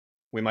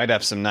we might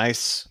have some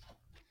nice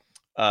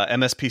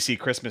MSPC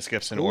Christmas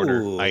gifts in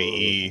order,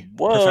 i.e.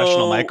 Whoa.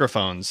 professional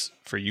microphones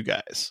for you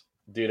guys.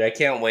 Dude, I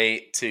can't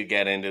wait to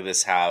get into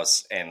this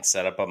house and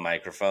set up a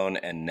microphone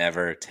and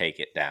never take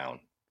it down.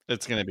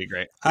 It's going to be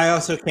great. I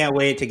also can't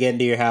wait to get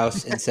into your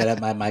house and set up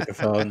my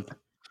microphone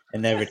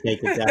and never take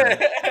it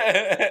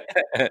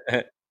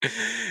down.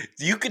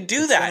 You could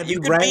do that. You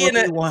could right be in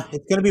a.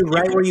 It's going to be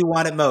right where you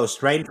want it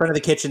most, right in front of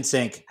the kitchen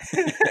sink.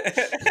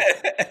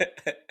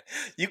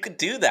 You could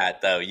do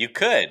that though. You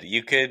could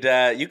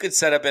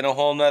set up in a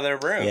whole nother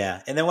room.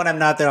 Yeah, and then when I'm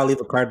not there, I'll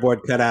leave a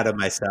cardboard cutout of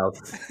myself.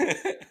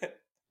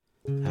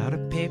 Out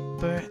of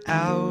paper,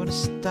 out of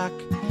stock.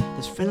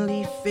 There's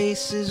friendly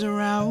faces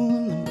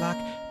around the block.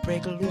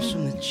 Break loose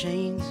from the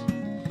chains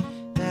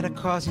that are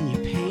causing you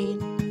pain.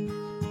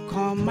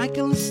 Call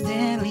Michael and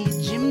Stanley,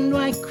 Jim,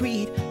 Dwight,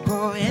 Creed.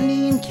 Call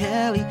Andy and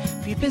Kelly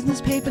for your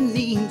business paper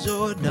needs.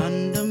 Or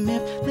Dunder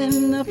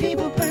Mifflin, the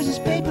people versus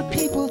paper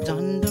people.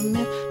 Dunder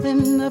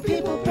Mifflin, the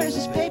people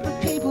versus paper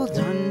people.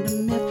 Dunder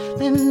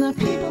Mifflin, the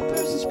people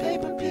versus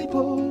paper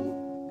people.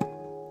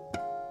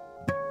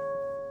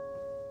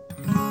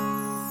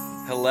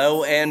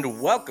 Hello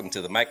and welcome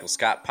to the Michael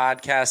Scott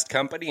Podcast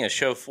Company, a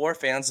show for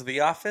fans of The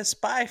Office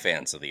by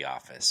fans of The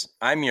Office.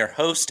 I'm your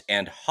host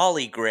and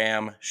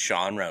hologram,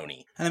 Sean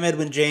Roney. And I'm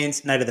Edwin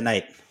James, Night of the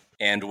Night.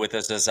 And with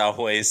us, as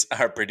always,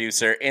 our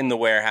producer in the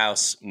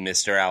warehouse,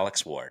 Mr.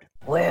 Alex Ward.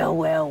 Well,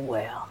 well,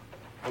 well.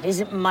 It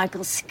isn't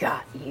Michael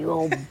Scott, you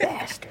old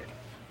bastard.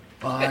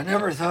 Well, I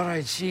never thought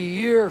I'd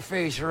see your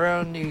face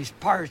around these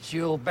parts,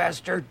 you old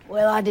bastard.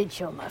 Well, I did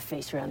show my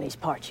face around these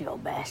parts, you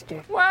old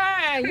bastard.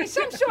 Why, you're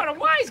some sort of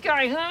wise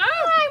guy, huh?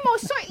 I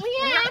most certainly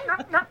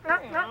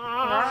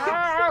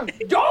am.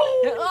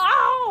 Don't!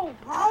 Oh,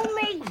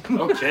 me.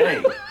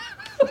 Okay.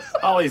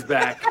 Holly's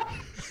back.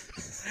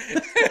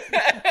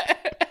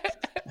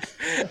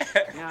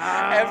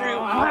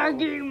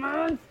 Huggy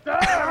monster!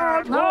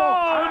 No,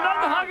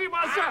 not the huggy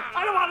monster!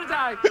 I don't want to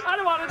die! I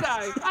don't want to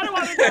die! I don't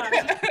want to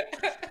die!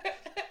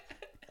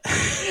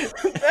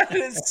 That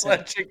is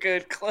such a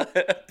good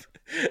clip.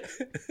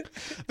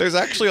 There's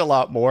actually a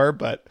lot more,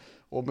 but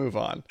we'll move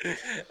on.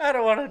 I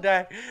don't want to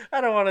die.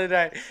 I don't want to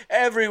die.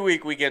 Every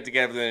week we get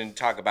together and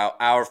talk about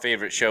our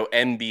favorite show,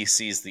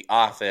 NBC's The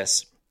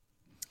Office.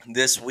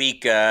 This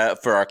week,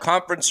 for our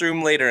conference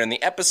room later in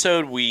the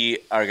episode, we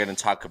are going to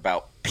talk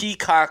about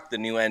Peacock, the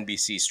new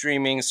NBC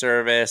streaming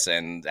service,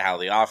 and how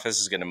The Office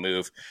is going to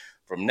move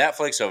from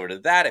Netflix over to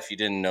that. If you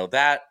didn't know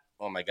that,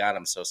 oh my God,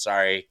 I'm so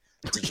sorry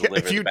to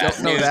deliver the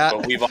bad news,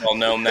 but we've all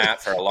known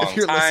that for a long time. If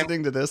you're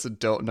listening to this and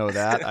don't know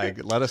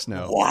that, let us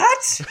know.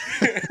 What?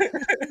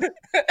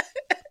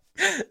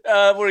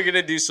 We're going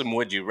to do some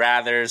Would You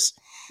Rathers.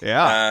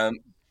 Yeah.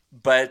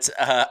 But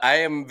I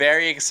am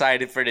very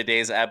excited for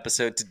today's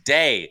episode.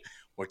 Today,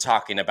 we're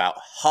talking about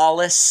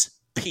Hollis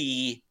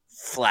P.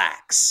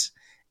 Flax,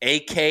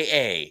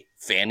 a.k.a.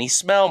 Fanny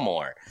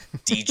Smellmore,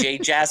 DJ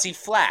Jazzy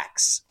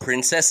Flax,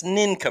 Princess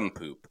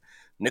Nincompoop,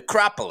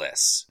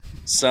 Necropolis,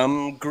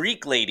 some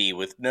Greek lady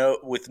with no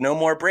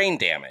more brain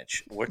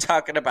damage. We're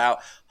talking about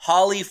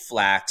Holly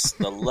Flax,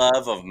 the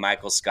love of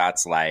Michael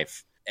Scott's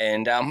life.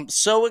 And I'm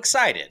so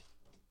excited.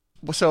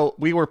 So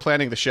we were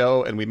planning the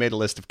show and we made a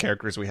list of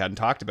characters we hadn't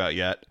talked about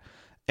yet.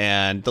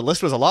 And the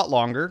list was a lot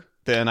longer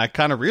than I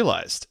kind of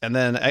realized. And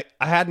then I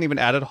hadn't even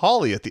added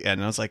Holly at the end.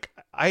 And I was like,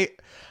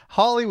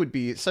 Holly would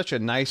be such a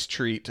nice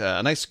treat,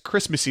 a nice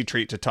Christmassy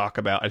treat to talk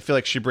about. I feel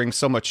like she brings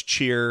so much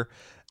cheer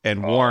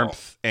and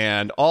warmth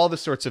and all the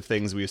sorts of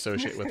things we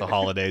associate with the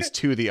holidays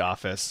to The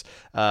Office.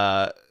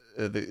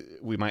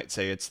 We might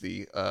say it's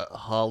the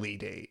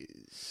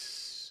holidays.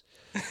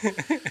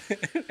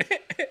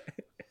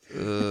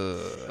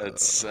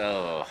 That's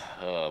so,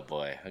 oh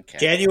boy. Okay.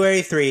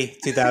 January 3,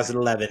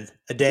 2011,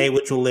 a day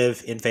which will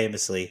live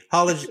infamously.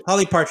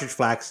 Holly Partridge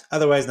Flax,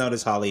 otherwise known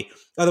as Holly,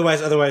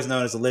 otherwise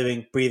known as a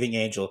living, breathing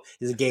angel,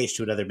 is engaged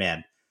to another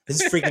man.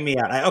 This is freaking me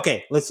out.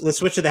 Okay, let's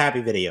switch to the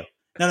happy video.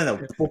 No.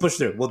 We'll push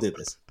through. We'll do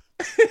this.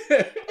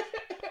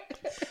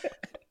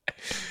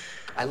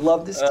 I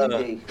love this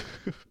TV.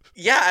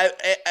 Yeah,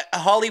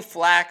 Holly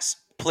Flax,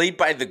 played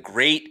by the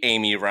great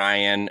Amy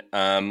Ryan,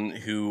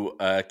 who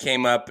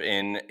came up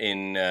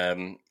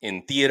in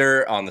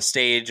theater, on the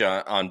stage,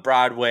 on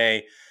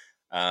Broadway.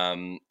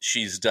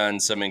 She's done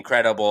some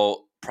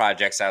incredible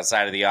projects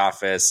outside of The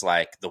Office,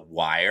 like The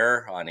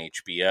Wire on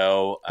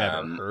HBO.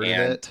 Ever heard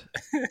of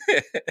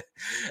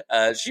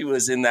it? She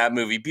was in that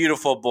movie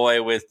Beautiful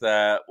Boy with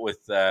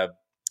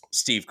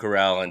Steve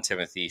Carell and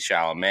Timothée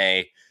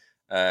Chalamet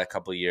a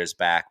couple of years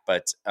back.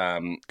 But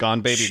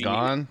Gone Baby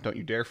Gone, don't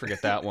you dare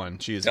forget that one.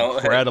 She is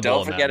incredible.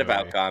 Don't forget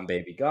about Gone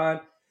Baby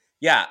Gone.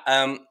 Yeah,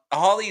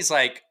 Holly's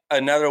like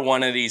another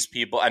one of these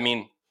people. I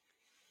mean,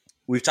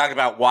 we've talked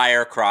about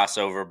Wire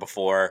crossover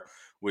before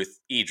with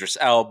Idris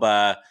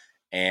Elba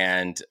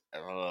and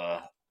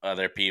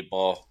other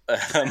people.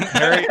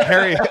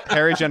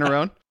 Harry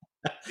Generone.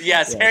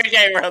 Yes, Harry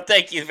Generone.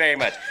 Thank you very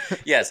much.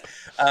 Yes.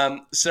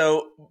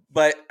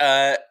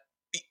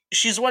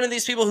 she's one of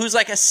these people who's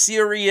like a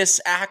serious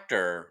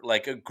actor,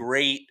 like a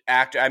great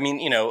actor. I mean,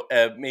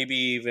 maybe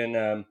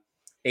even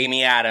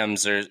Amy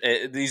Adams or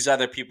these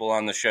other people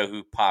on the show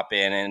who pop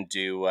in and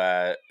do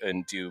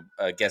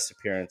guest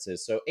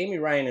appearances. So Amy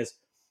Ryan is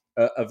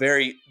a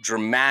very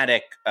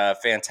dramatic,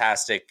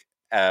 fantastic,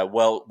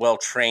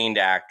 well-trained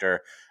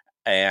actor.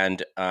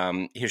 And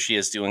here she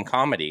is doing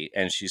comedy,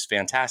 and she's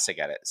fantastic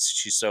at it.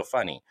 She's so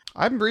funny.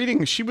 I'm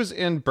reading she was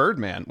in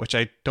Birdman, which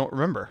I don't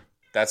remember.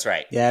 That's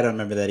right. Yeah, I don't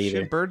remember that She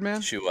either. in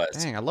Birdman? She was.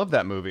 Dang, I love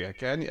that movie.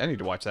 I need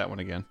to watch that one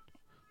again.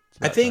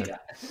 I think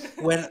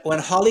when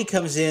Holly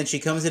comes in, she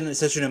comes in at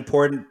such an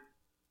important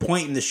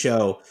point in the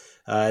show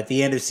at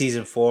the end of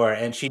season 4,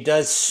 and she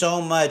does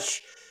so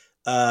much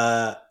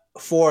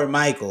for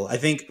Michael. I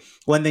think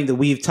one thing that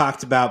we've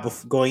talked about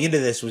going into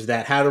this was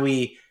that how do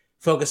we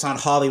focus on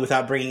Holly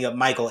without bringing up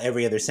Michael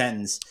every other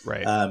sentence?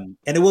 Right. And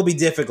it will be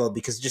difficult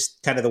because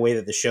just kind of the way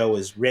that the show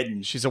is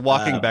written. She's a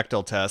walking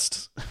Bechdel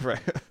test, right?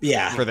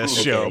 Yeah. For this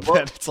show.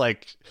 But it's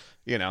like,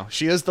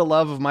 she is the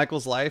love of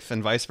Michael's life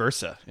and vice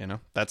versa.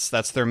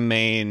 That's their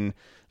main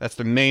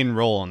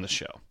role in the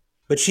show.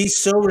 But she's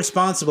so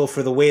responsible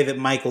for the way that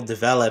Michael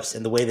develops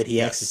and the way that he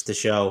exits the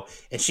show.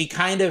 And she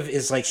kind of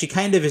is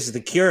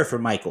the cure for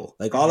Michael.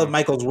 Like all of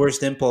Michael's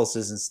worst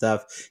impulses and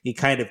stuff, he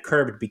kind of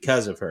curbed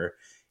because of her.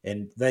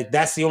 And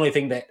that's the only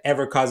thing that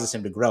ever causes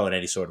him to grow in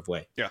any sort of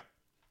way. Yeah.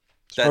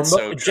 That's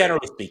so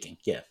generally speaking.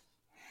 Yeah.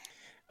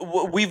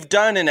 We've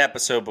done an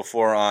episode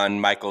before on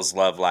Michael's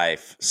love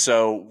life.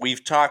 So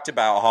we've talked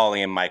about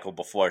Holly and Michael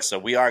before. So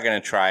we are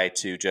going to try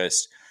to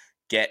just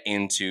get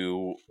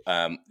into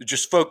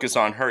just focus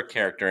on her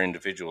character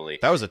individually.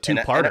 That was a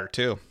 2-parter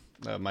too.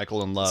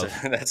 Michael in Love.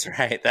 So, that's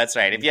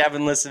right. If you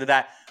haven't listened to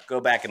that, go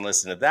back and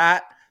listen to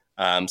that.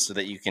 So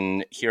that you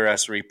can hear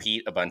us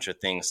repeat a bunch of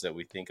things that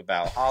we think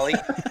about Holly.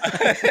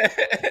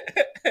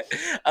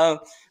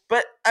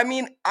 But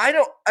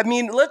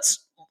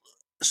let's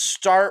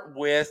start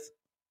with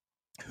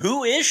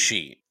who is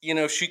she?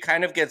 She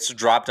kind of gets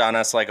dropped on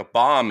us like a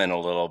bomb in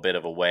a little bit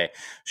of a way.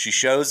 She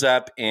shows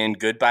up in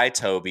Goodbye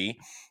Toby,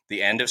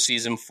 the end of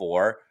season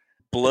 4,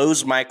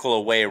 blows Michael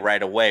away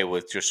right away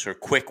with just her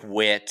quick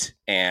wit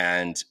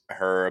and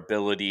her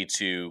ability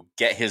to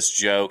get his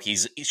joke.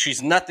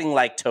 She's nothing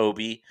like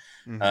Toby.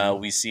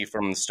 We see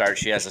from the start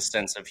she has a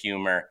sense of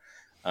humor.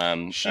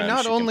 She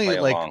not only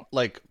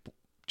like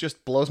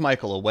just blows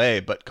Michael away,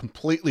 but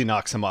completely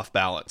knocks him off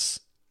balance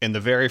in the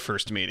very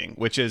first meeting,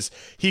 which is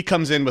he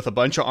comes in with a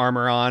bunch of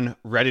armor on,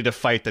 ready to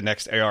fight the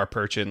next AR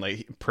person.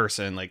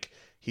 Like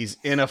he's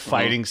in a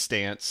fighting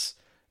stance,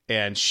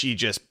 and she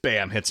just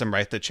bam hits him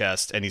right in the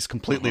chest, and he's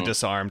completely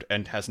disarmed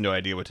and has no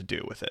idea what to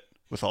do with it.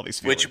 With all these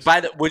feelings.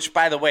 Which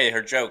by the way,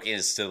 her joke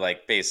is to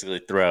like basically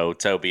throw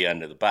Toby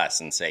under the bus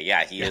and say,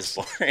 yeah, he is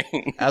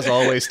boring. As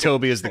always,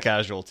 Toby is the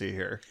casualty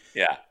here.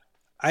 Yeah.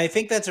 I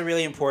think that's a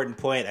really important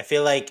point. I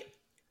feel like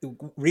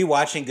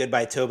rewatching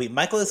Goodbye Toby,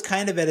 Michael is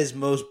kind of at his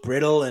most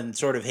brittle and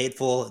sort of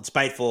hateful and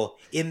spiteful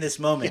in this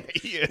moment.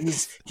 Yeah,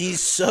 he's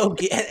so,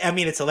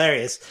 it's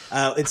hilarious.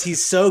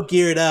 He's so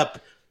geared up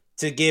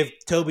to give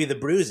Toby the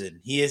bruising.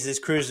 He is his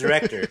cruise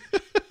director.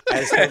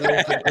 As Toby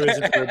is the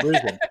cruising for a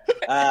bruising.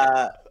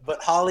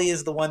 But Holly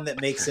is the one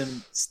that makes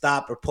him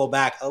stop or pull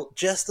back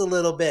just a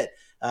little bit.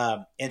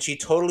 And she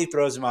totally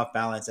throws him off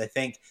balance. I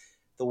think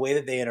the way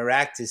that they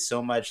interact is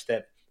so much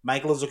that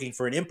Michael is looking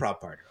for an improv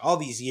partner all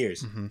these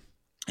years.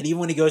 And even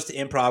when he goes to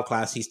improv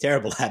class, he's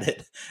terrible at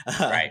it.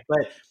 Right.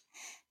 But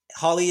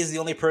Holly is the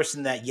only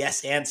person that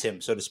yes-ands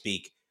him, so to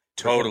speak.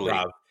 Totally.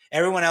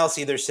 Everyone else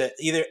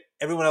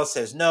everyone else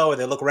says no, or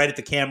they look right at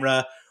the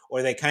camera,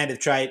 or they kind of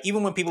try,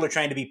 even when people are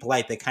trying to be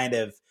polite, they kind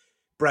of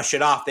brush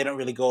it off. They don't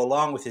really go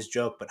along with his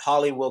joke, but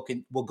Holly will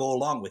go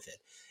along with it.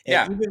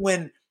 And even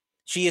when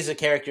she as a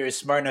character is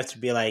smart enough to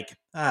be like,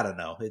 I don't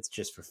know, it's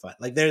just for fun.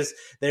 Like there's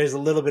a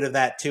little bit of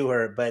that to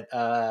her, but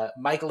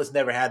Michael has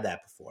never had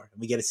that before. And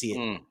we get to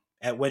see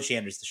it when she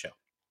enters the show.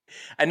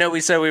 I know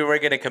we said we were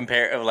going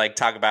to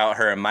talk about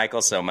her and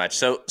Michael so much.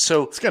 So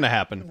it's going to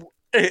happen.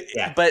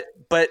 Yeah.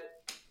 But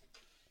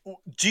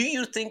do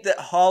you think that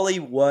Holly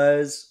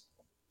was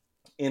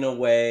in a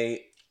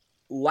way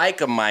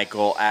like a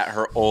Michael at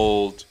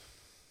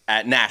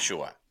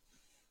Nashua?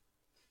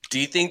 Do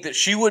you think that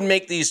she would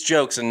make these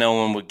jokes and no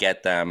one would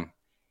get them,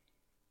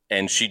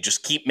 and she'd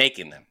just keep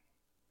making them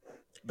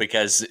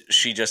because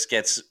she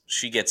gets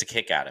a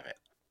kick out of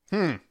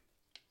it?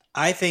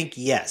 I think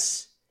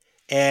yes.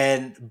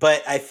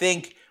 But I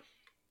think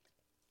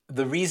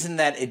the reason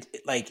that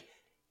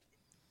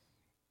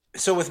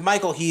so with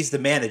Michael, he's the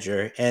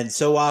manager, and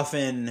so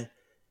often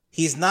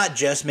he's not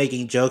just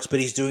making jokes,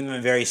 but he's doing them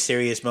in very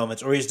serious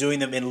moments, or he's doing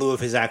them in lieu of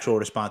his actual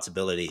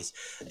responsibilities.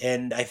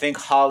 And I think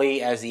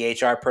Holly, as the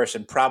HR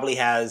person, probably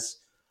has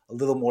a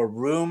little more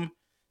room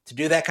to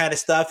do that kind of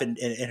stuff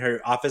in her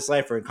office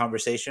life or in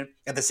conversation.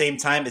 At the same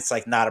time, it's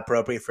like not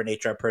appropriate for an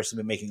HR person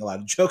to be making a lot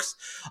of jokes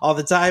all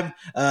the time.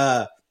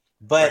 But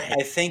right.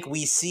 I think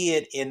we see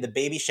it in the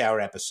baby shower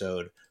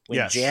episode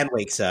when Jan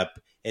wakes up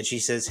and she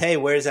says, "Hey,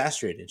 where's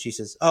Astrid?" And she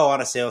says, "Oh,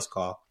 on a sales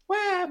call."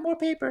 Wow, more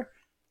paper.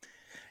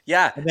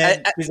 Yeah. And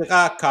then he's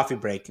like, coffee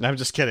break. And I'm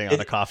just kidding on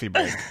the coffee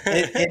break.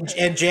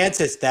 And Jan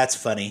says, that's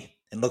funny.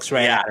 And looks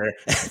right Yeah. at her.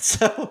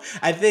 So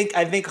I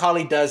think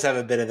Holly does have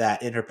a bit of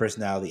that in her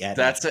personality.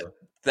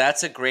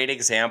 That's a great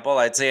example.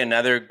 I'd say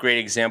another great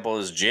example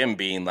is Jim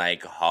being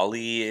like,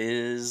 Holly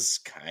is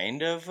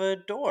kind of a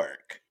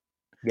dork.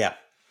 Yeah.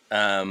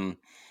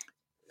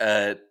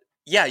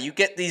 Yeah, you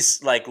get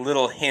these like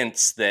little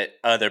hints that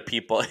other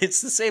people,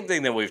 it's the same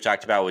thing that we've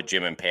talked about with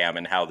Jim and Pam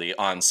and how the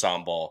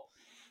ensemble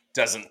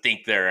doesn't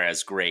think they're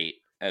as great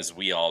as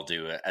we all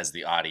do as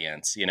the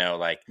audience, you know,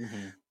 like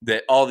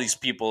that all these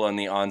people in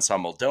the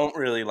ensemble don't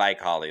really like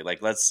Holly.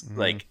 Like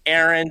like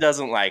Aaron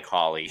doesn't like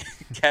Holly.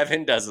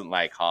 Kevin doesn't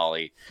like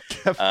Holly.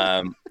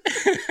 I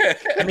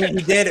mean,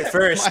 he did at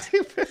first.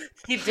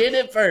 He did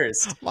it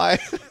first.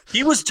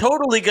 He was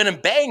totally going to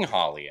bang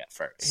Holly at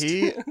first.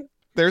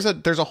 There's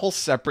a whole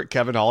separate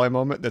Kevin Holly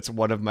moment that's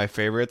one of my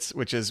favorites,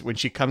 which is when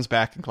she comes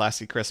back in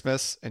Classy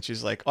Christmas and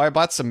she's like, "Oh, I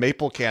bought some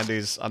maple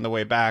candies on the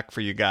way back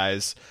for you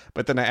guys,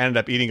 but then I ended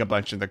up eating a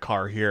bunch in the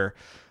car here."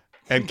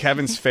 And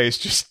Kevin's face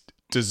just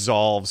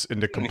dissolves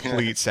into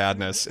complete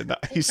sadness, and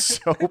he's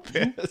so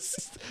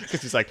pissed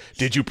because he's like,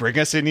 "Did you bring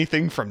us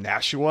anything from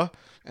Nashua?"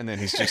 And then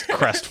he's just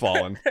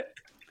crestfallen.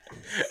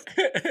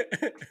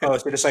 Oh,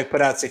 so just like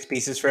put out 6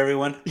 pieces for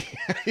everyone?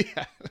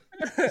 Yeah.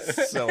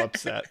 So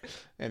upset.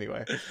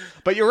 Anyway,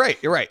 but you're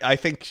right. I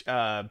think,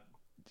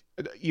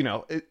 you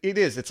know, it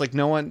is. It's like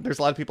there's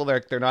a lot of people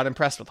there. They're not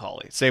impressed with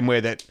Holly. Same way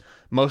that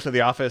most of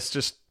the office,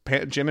 just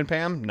Jim and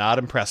Pam, not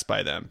impressed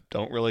by them.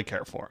 Don't really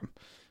care for them.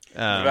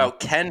 What about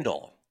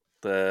Kendall,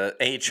 the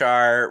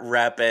HR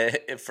rep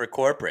for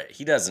corporate?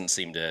 He doesn't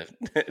seem to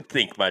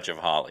think much of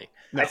Holly.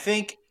 No. I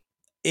think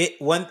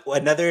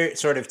another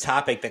sort of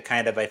topic that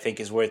kind of I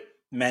think is worth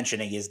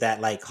mentioning is that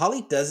like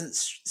Holly doesn't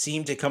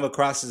seem to come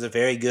across as a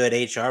very good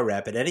HR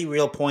rep at any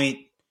real point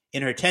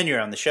in her tenure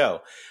on the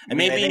show.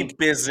 Maybe in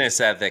business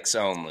ethics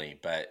only,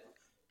 but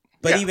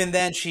even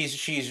then she's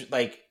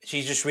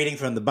just reading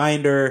from the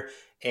binder.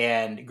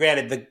 And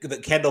granted, the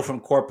Kendall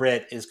from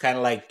corporate is kind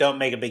of like, don't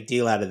make a big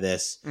deal out of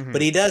this. Mm-hmm.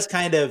 But he does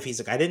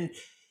he's like,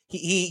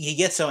 he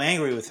gets so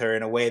angry with her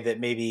in a way that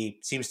maybe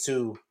seems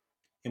to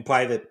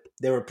imply that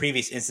there were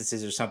previous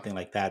instances or something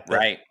like that. But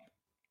right.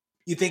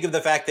 You think of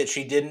the fact that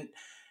she didn't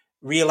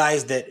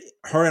realize that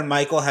her and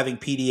Michael having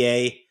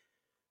PDA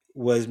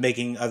was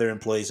making other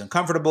employees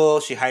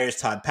uncomfortable. She hires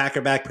Todd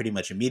Packer back pretty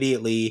much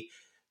immediately.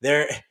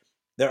 There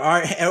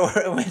are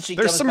when she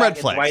there's comes some back red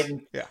flags.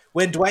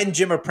 When Dwight and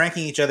Jim are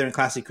pranking each other in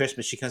Classy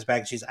Christmas, she comes back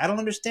and she's, I don't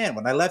understand.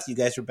 When I left, you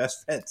guys were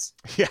best friends.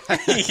 Yeah.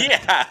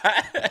 Yeah.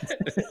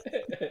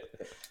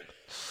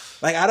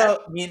 Like I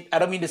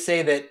don't mean to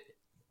say that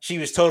she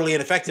was totally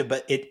ineffective,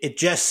 but it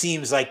just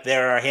seems like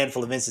there are a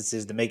handful of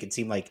instances to make it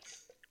seem like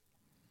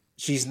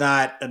she's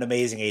not an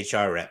amazing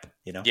HR rep,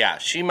 you know? Yeah,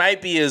 she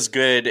might be as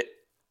good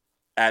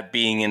at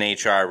being an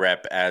HR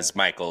rep as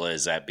Michael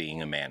is at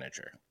being a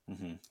manager.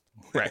 Mm-hmm.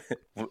 Right.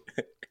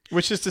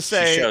 Which is to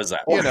say, she shows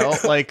up. You know,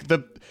 like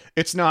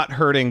it's not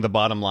hurting the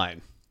bottom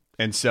line.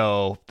 And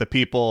so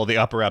the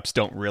upper ups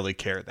don't really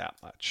care that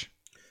much.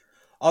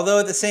 Although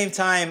at the same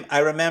time, I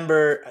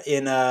remember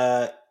in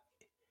I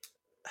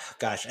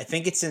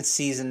think it's in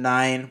season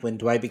 9 when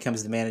Dwight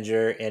becomes the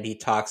manager and he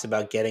talks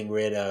about getting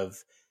rid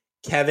of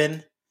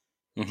Kevin.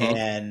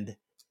 Mm-hmm.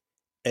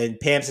 And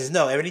Pam says,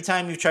 no, every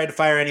time you've tried to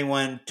fire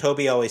anyone,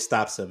 Toby always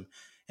stops him.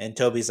 And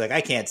Toby's like,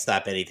 I can't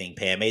stop anything,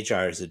 Pam.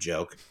 HR is a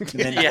joke. And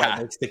then Dwight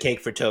makes the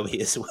cake for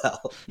Toby as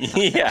well.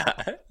 Yeah.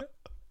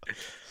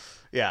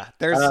 Yeah.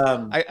 There's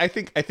I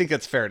think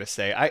it's fair to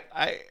say.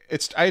 I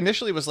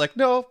initially was like,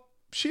 no,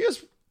 she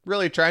is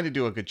really trying to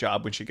do a good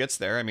job when she gets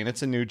there. I mean,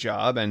 it's a new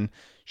job and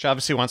she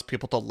obviously wants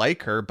people to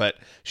like her, but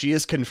she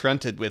is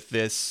confronted with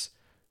this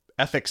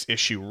ethics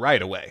issue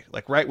right away.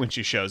 Like right when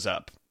she shows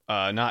up.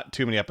 Not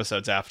too many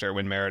episodes after,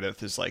 when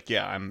Meredith is like,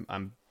 yeah,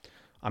 I'm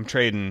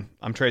trading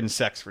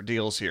sex for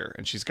deals here.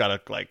 And she's got to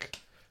like,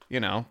 you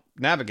know,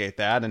 navigate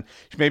that. And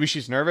maybe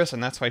she's nervous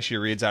and that's why she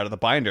reads out of the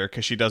binder,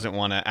 because she doesn't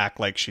want to act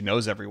like she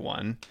knows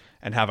everyone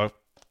and have a,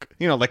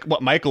 you know, like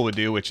what Michael would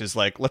do, which is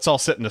like, let's all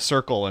sit in a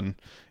circle and,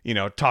 you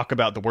know, talk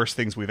about the worst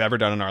things we've ever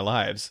done in our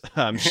lives.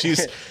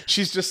 She's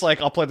just like,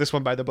 I'll play this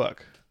one by the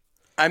book.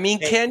 I mean,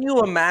 can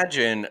you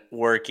imagine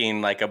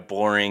working like a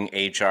boring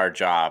HR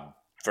job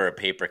for a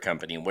paper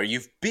company where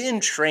you've been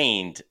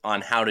trained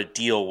on how to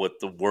deal with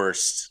the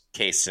worst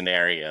case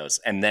scenarios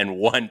and then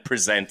one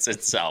presents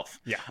itself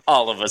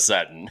all of a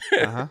sudden?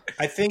 Uh-huh.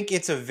 I think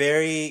it's a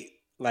very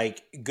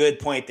good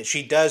point that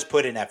she does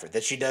put in effort,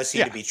 that she does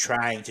seem to be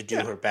trying to do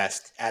her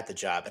best at the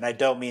job. And I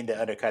don't mean to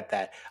undercut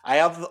that. I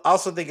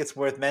also think it's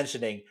worth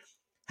mentioning,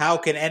 how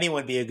can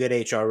anyone be a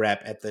good HR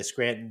rep at the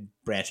Scranton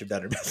branch of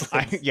Dunder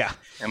Mifflin?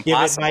 Impossible.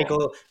 Given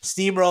Michael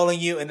steamrolling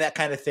you and that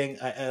kind of thing.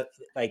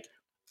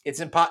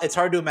 It's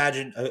hard to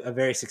imagine a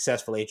very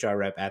successful HR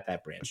rep at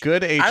that branch.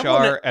 Good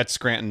HR at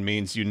Scranton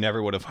means you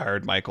never would have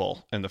hired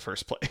Michael in the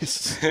first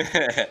place.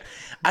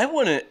 I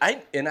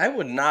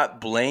would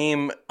not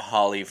blame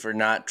Holly for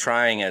not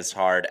trying as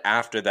hard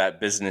after that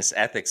business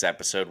ethics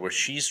episode where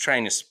she's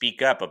trying to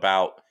speak up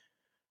about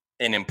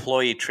an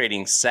employee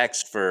trading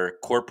sex for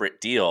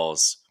corporate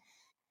deals,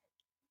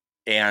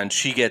 and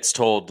she gets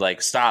told,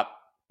 like, stop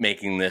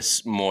making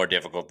this more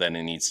difficult than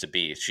it needs to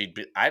be.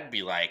 I'd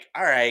be like,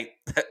 all right,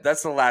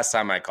 that's the last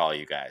time I call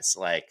you guys.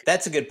 Like,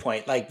 That's a good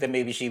point. Like, then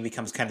maybe she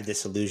becomes kind of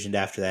disillusioned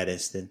after that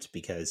instant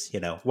because,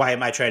 why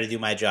am I trying to do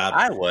my job?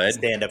 I would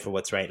stand up for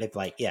what's right.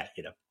 Like, yeah.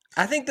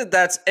 I think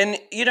that's, and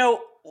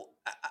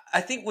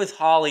I think with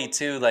Holly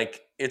too,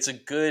 like, it's a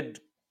good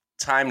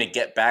time to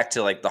get back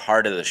to like the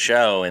heart of the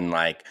show, and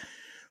like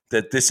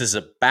that this is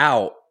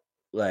about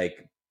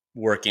like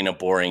working a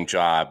boring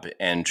job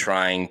and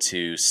trying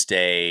to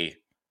stay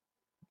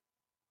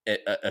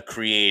a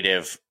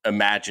creative,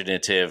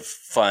 imaginative,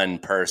 fun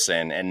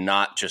person and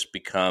not just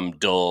become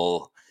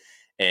dull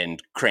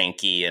and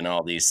cranky and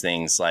all these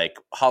things. Like,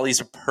 Holly's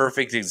a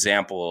perfect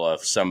example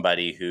of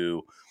somebody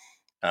who,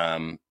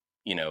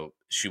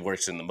 she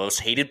works in the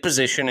most hated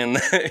position in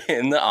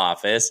the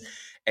office,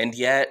 and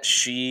yet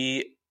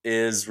she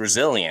is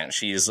resilient.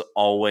 She's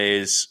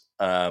always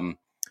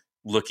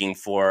looking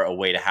for a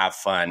way to have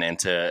fun and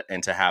to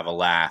have a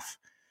laugh.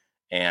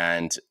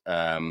 And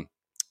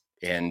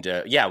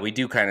we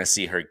do kind of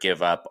see her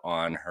give up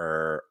on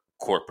her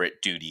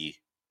corporate duty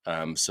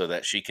so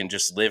that she can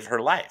just live her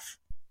life.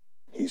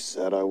 He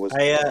said I was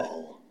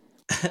dull.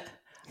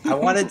 I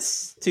wanted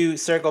to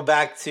circle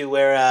back to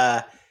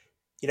where,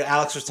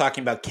 Alex was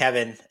talking about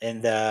Kevin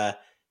and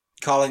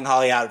calling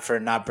Holly out for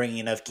not bringing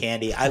enough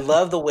candy. I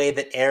love the way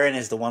that Aaron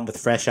is the one with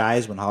fresh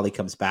eyes when Holly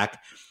comes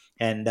back.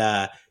 And,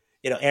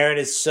 Aaron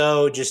is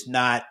so just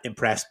not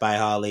impressed by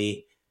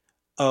Holly.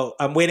 Oh,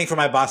 I'm waiting for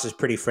my boss's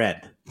pretty friend.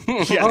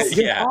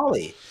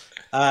 Holly.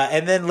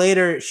 And then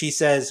later she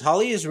says,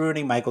 Holly is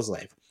ruining Michael's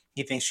life.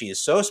 He thinks she is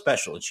so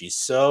special and she's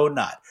so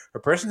not. Her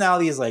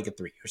personality is like a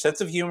 3. Her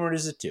sense of humor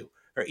is a 2.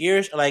 Her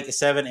ears are like a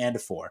 7 and a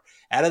 4.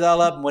 Add it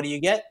all up, and what do you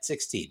get?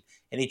 16.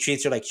 And he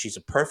treats her like she's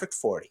a perfect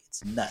 40.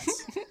 It's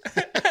nuts.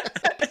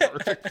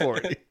 Perfect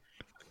 40.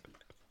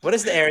 What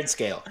is the Aaron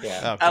scale?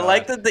 Yeah. I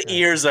like that the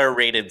ears are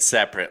rated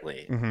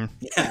separately. Mm-hmm.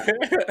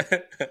 Yeah.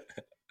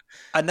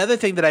 Another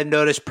thing that I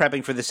noticed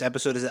prepping for this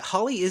episode is that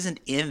Holly isn't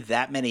in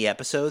that many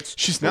episodes.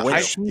 She's not.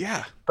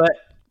 But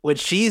when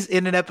she's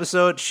in an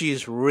episode,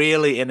 she's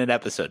really in an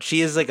episode.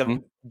 She is like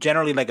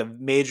generally like a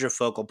major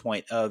focal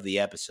point of the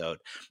episode.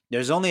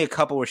 There's only a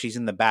couple where she's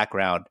in the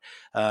background.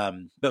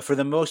 But for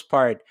the most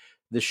part,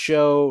 the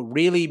show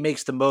really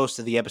makes the most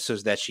of the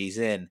episodes that she's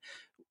in,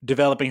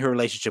 developing her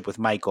relationship with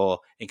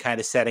Michael and kind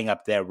of setting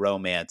up their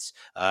romance.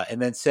 And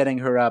then setting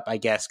her up, I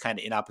guess, kind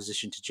of in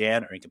opposition to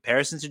Jan or in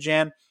comparison to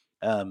Jan.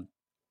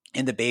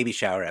 In the baby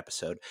shower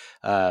episode.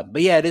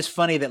 But yeah, it is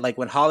funny that like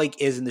when Holly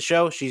is in the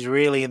show, she's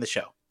really in the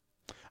show.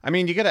 I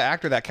mean, you get an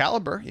actor that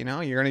caliber, you're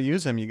going to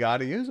use him. You got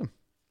to use him.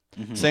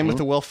 Mm-hmm. Same with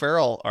the Will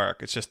Ferrell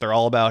arc. It's just, they're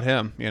all about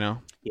him,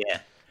 Yeah.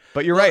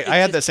 But you're right. I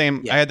had that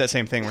same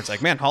thing where it's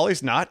like, man,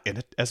 Holly's not in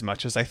it as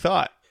much as I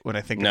thought when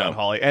I think about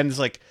Holly. And it's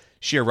like,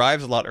 she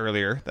arrives a lot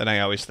earlier than I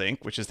always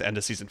think, which is the end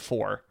of season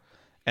 4.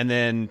 And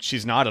then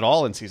she's not at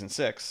all in season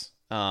 6.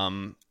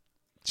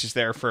 She's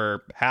there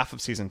for half of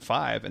season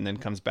 5 and then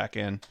comes back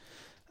in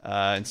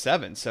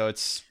 7. So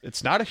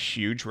it's not a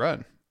huge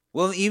run.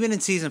 Well, even in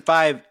season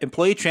 5,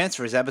 Employee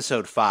Transfer is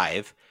episode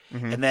 5.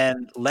 Mm-hmm. And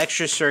then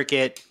Lecture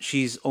Circuit,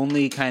 she's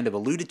only kind of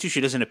alluded to.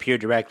 She doesn't appear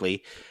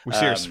directly. We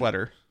see her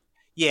sweater.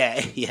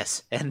 Yeah,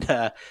 yes. And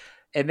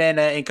then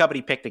in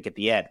Company Picnic at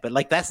the end. But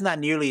like that's not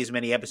nearly as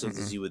many episodes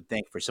as you would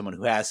think for someone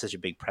who has such a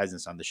big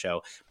presence on the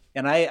show.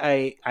 And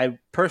I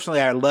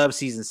personally, I love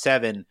season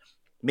 7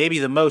 maybe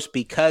the most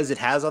because it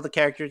has all the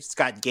characters. It's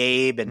got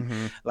Gabe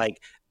and like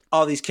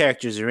all these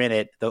characters are in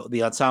it.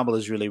 The ensemble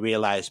is really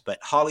realized, but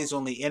Holly's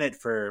only in it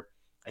for,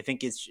 I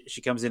think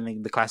she comes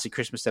in the classic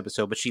Christmas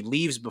episode, but she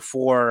leaves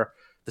before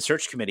the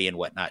search committee and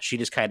whatnot. She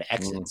just kind of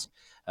exits.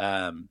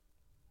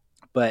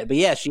 But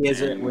yeah, she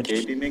is it.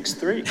 Gabe makes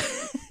 3.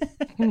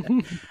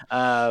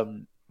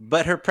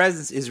 But her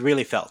presence is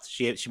really felt.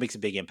 She makes a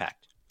big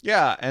impact.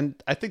 Yeah,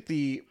 and I think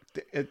the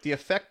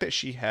effect that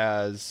she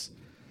has,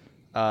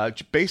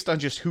 based on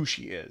just who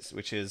she is,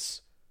 which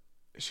is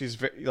she's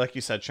very, like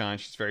you said, Sean,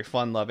 she's very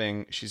fun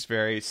loving. She's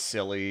very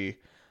silly,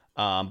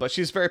 but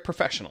she's very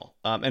professional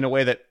in a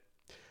way that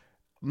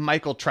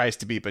Michael tries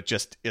to be, but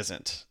just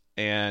isn't.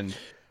 And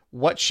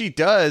what she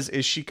does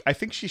is I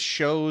think she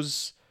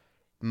shows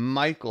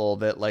Michael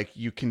that like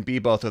you can be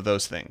both of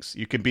those things.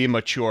 You can be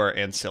mature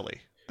and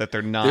silly, that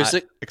they're not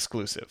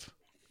exclusive.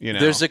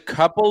 There's a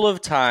couple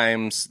of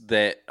times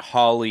that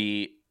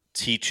Holly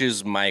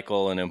teaches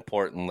Michael an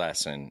important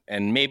lesson,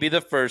 and maybe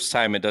the first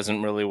time it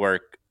doesn't really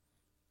work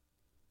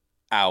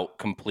out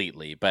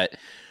completely, but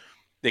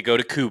they go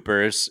to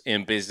Cooper's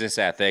in business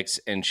ethics,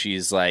 and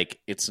she's like,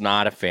 it's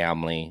not a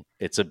family,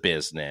 it's a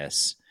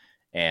business.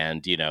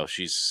 And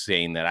she's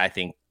saying that I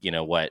think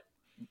what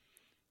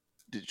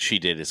she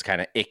did is kind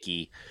of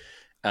icky.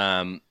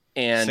 And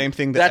same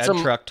thing that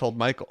Ed Truck told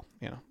Michael.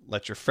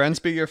 let your friends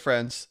be your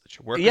friends, let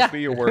your workers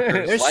be your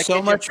workers. There's Like so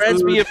your much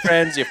friends food. be your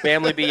friends, your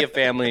family be your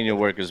family, and your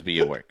workers be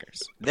your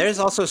workers. There's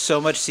also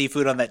so much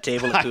seafood on that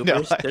table at I know.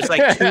 Cooper's. There's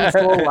like 2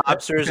 full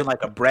lobsters and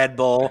like a bread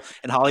bowl,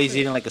 and Holly's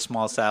eating like a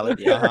small salad.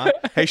 Yeah. Uh-huh.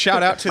 Hey,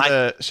 shout out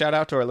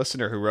to our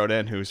listener who wrote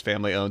in, whose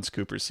family owns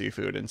Cooper's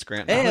Seafood in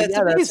Scranton. Hey, that's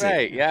Yeah, that's amazing.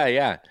 right.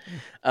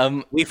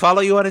 Yeah. We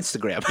follow you on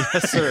Instagram.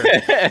 Yes, sir.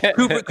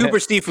 Cooper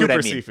Seafood, Cooper I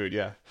mean. Seafood,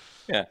 yeah.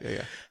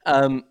 Yeah.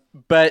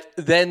 But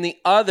then the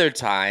other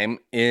time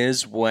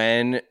is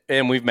when,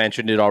 and we've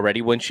mentioned it already,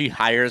 when she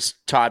hires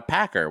Todd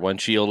Packer, when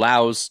she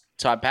allows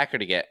Todd Packer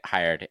to get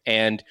hired.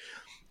 And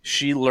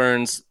she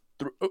learns,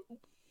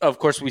 of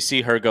course, we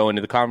see her go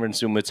into the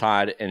conference room with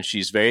Todd, and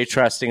she's very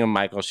trusting of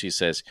Michael. She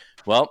says,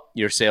 well,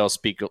 your sales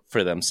speak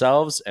for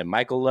themselves, and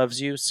Michael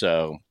loves you.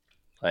 So,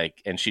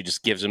 and she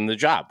just gives him the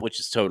job, which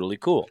is totally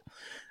cool.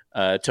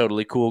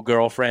 Totally cool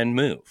girlfriend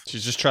move.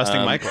 She's just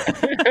trusting Michael.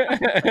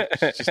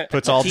 She just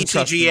puts all the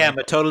trust in TCGM, Michael.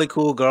 a totally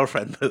cool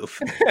girlfriend move.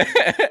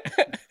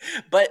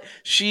 But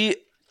she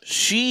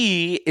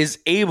is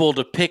able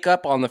to pick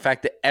up on the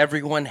fact that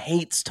everyone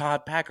hates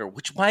Todd Packer,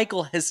 which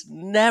Michael has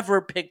never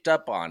picked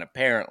up on,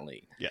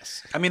 apparently.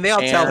 Yes. I mean, they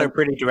all tell her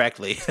pretty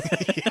directly.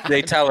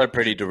 They tell her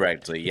pretty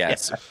directly,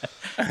 yes.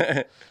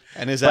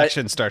 And his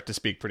actions start to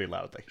speak pretty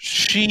loudly.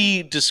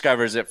 She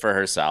discovers it for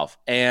herself,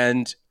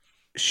 and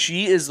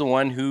she is the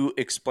one who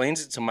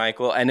explains it to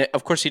Michael. And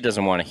of course, he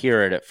doesn't want to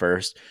hear it at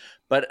first,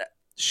 but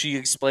she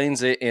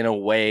explains it in a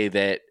way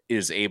that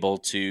is able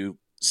to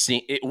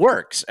see it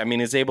works. I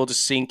mean, is able to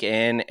sink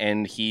in,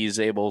 and he's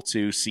able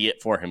to see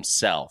it for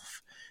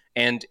himself.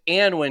 And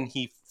when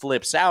he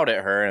flips out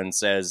at her and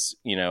says,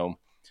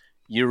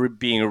 you're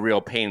being a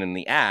real pain in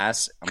the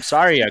ass. I'm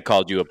sorry I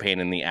called you a pain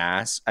in the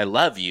ass. I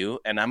love you,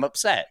 and I'm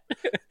upset,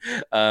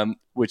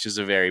 which is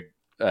a very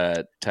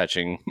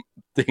touching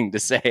thing to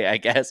say, I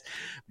guess.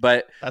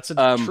 But that's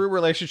a true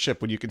relationship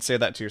when you can say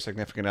that to your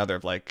significant other,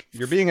 of like,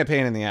 you're being a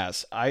pain in the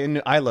ass. I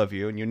love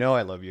you, and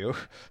I love you.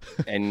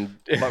 And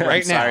but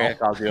right now, sorry I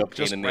called you a pain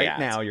just in the right ass.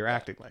 now, you're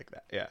acting like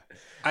that. Yeah.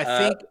 I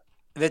think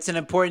that's an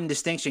important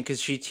distinction because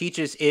she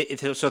teaches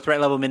it. So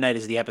Threat Level Midnight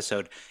is the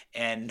episode,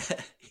 and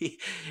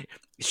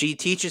she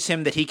teaches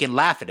him that he can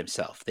laugh at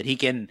himself, that he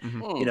can,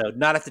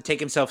 not have to take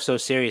himself so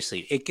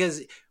seriously.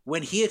 Because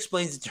when he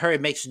explains it to her,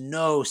 it makes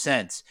no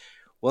sense.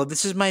 Well,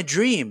 this is my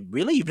dream.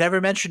 Really? You've never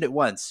mentioned it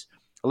once.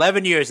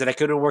 11 years that I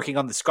could have been working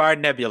on the Scarred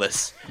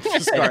Nebulous.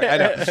 I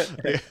know.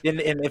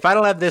 And if I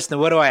don't have this, then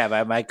what do I have? I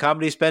have my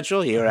comedy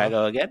special. Here I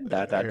go again. ...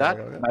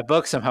 My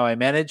book, Somehow I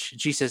Manage.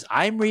 And she says,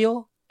 I'm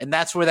real. And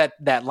that's where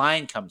that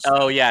line comes from.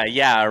 Oh,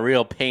 yeah. A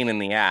real pain in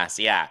the ass.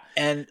 Yeah.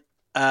 And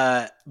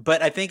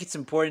but I think it's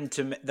important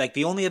to, like,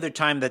 the only other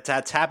time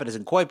that's happened is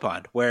in Koi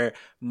Pond, where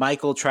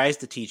Jim tries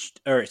to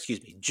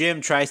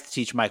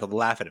teach Michael to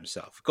laugh at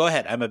himself. Go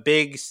ahead. I'm a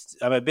big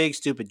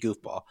stupid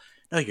goofball.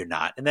 No, you're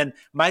not. And then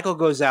Michael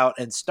goes out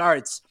and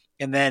starts,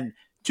 and then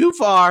too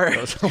far.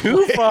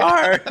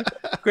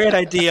 Great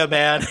idea,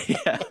 man.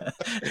 Yeah.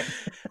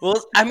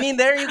 Well, I mean,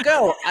 there you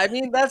go. I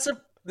mean,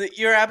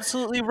 you're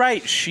absolutely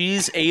right.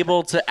 She's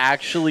able to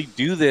actually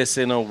do this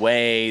in a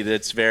way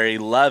that's very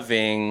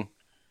loving.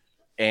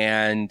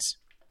 And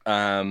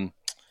I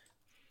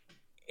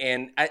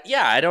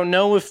don't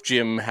know if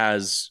Jim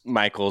has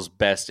Michael's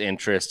best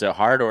interest at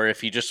heart, or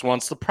if he just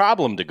wants the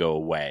problem to go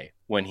away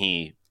when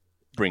he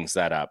brings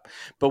that up.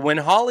 But when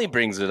Holly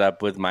brings it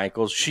up with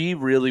Michael, she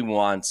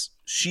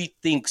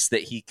thinks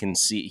that he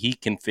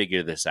can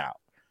figure this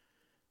out,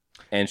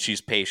 and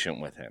she's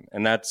patient with him,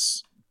 and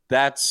that's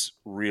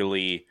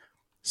really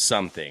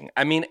something.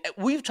 I mean,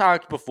 we've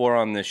talked before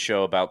on this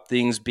show about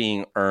things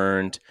being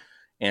earned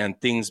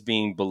and things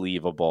being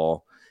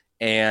believable.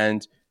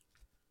 And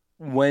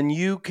when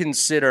you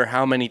consider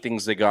how many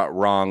things they got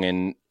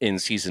wrong in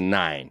season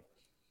 9,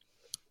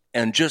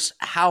 and just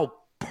how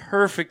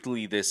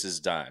perfectly this is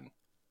done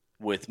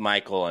with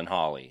Michael and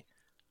Holly,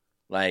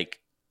 like,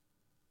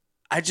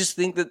 I just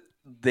think that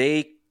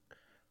they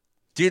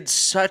did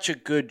such a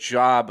good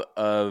job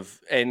of,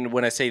 and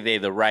when I say they,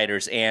 the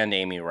writers and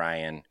Amy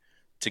Ryan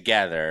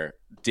together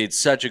did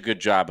such a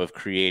good job of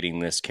creating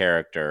this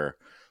character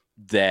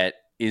that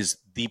is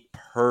the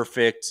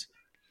perfect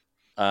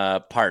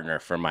partner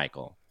for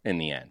Michael in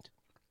the end.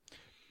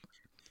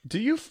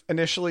 Did you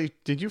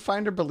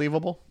find her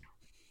believable?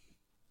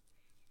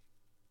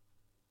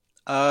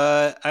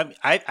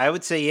 I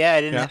would say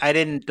I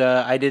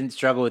didn't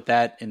struggle with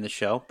that in the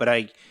show, but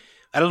I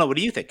don't know. What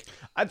do you think?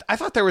 I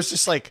thought there was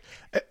just like,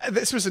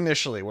 this was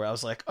initially where I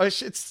was like, oh,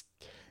 it's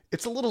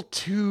a little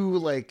too,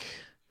 like,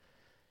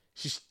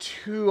 she's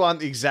too on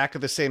exactly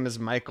the same as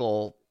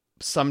Michael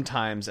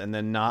sometimes, and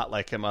then not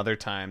like him other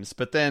times.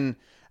 But then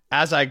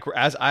as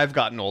I've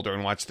gotten older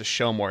and watched the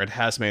show more, it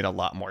has made a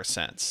lot more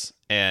sense.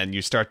 And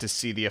you start to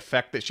see the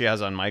effect that she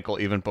has on Michael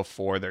even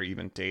before they're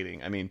even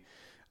dating. I mean,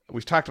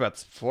 we've talked about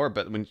this before,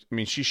 but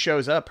when she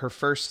shows up, the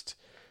first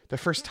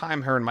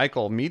time her and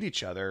Michael meet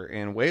each other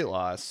in Weight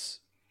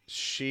Loss,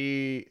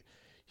 he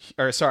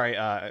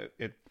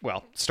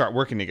start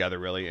working together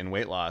really in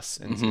weight loss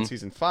in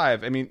season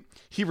 5. I mean,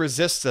 he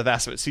resists a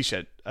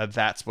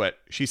that's what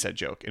she said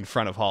joke in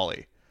front of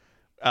Holly,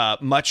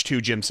 much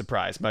to Jim's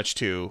surprise, much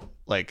to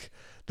like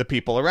the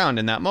people around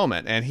in that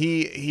moment, and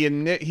he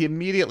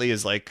immediately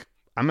is like,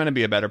 I'm gonna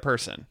be a better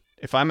person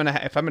if I'm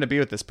gonna be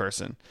with this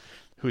person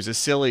who's as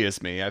silly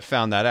as me. I've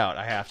found that out.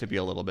 I have to be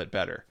a little bit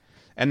better.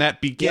 And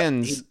that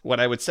begins what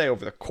I would say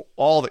over the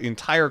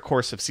entire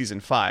course of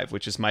season 5,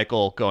 which is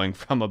Michael going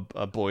from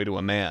a boy to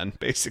a man,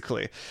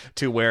 basically,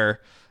 to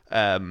where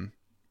in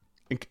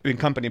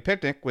Company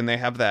Picnic, when they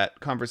have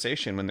that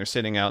conversation, when they're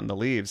sitting out in the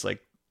leaves,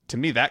 like, to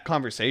me, that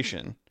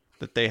conversation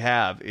that they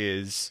have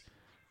is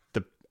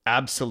the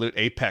absolute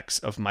apex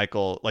of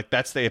Michael. Like,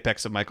 that's the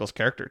apex of Michael's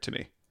character to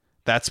me.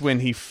 That's when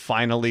he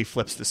finally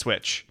flips the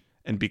switch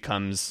and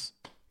becomes,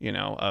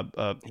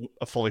 a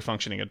fully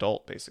functioning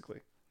adult, basically.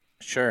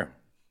 Sure.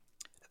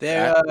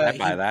 I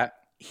buy that.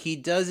 He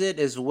does it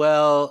as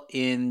well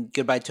in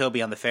Goodbye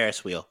Toby on the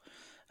Ferris wheel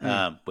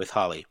with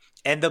Holly.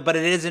 But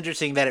it is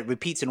interesting that it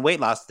repeats in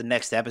Weight Loss the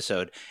next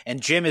episode, and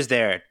Jim is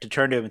there to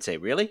turn to him and say,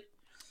 "Really?"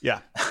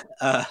 Yeah.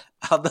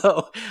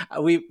 Although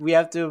we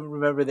have to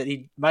remember that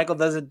Michael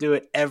doesn't do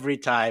it every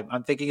time.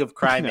 I'm thinking of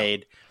Crime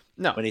Aid.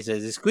 No. When he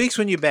says, "It squeaks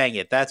when you bang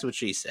it." That's what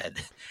she said.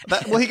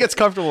 He gets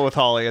comfortable with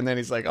Holly, and then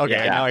he's like,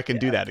 "Okay, now I can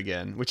do that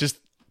again," which is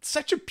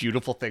such a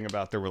beautiful thing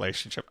about their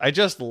relationship. I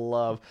just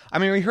love. I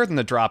mean, we heard in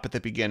the drop at the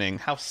beginning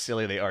how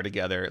silly they are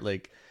together.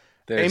 Like,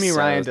 Amy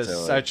Ryan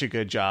does such a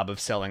good job of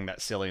selling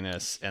that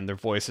silliness and their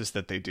voices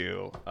that they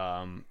do.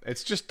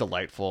 It's just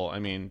delightful. I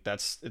mean,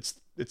 it's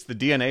the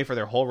DNA for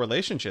their whole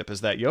relationship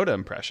is that Yoda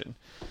impression.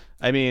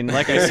 I mean,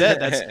 like I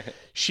said,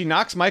 she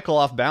knocks Michael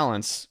off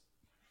balance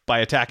by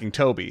attacking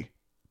Toby,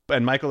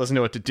 and Michael doesn't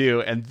know what to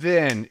do, and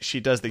then she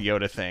does the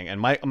Yoda thing, and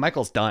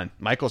Michael's done.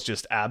 Michael's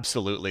just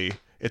absolutely,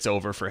 it's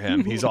over for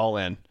him. He's all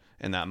in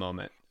that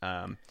moment.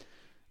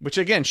 Which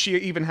again, she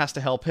even has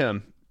to help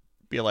him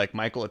be like,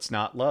 Michael, it's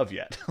not love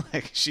yet.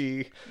 Like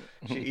she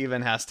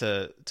even has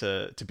to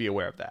be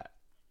aware of that.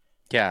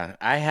 Yeah,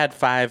 I had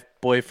 5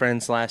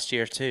 boyfriends last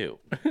year too.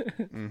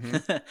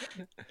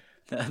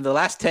 The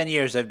last 10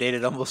 years, I've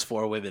dated almost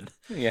 4 women.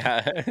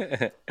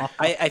 Yeah.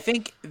 I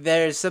think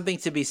there's something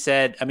to be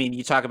said. I mean,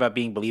 you talk about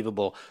being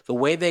believable. The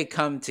way they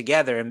come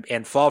together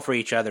and fall for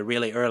each other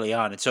really early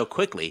on and so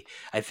quickly,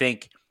 I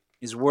think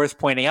is worth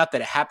pointing out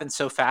that it happens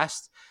so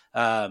fast.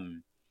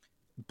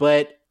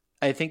 But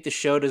I think the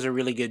show does a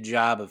really good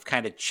job of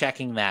kind of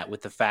checking that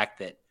with the fact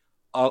that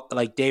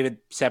David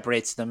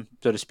separates them,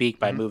 so to speak,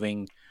 by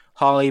moving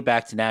Holly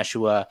back to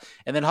Nashua.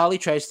 And then Holly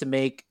tries to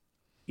make,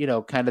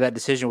 kind of that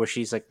decision where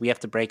she's like, we have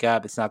to break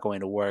up. It's not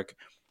going to work.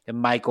 And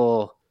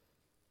Michael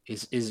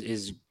is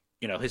his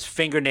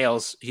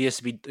fingernails, he has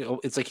to be,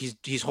 it's like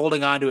he's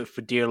holding on to it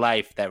for dear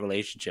life, that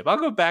relationship. I'll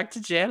go back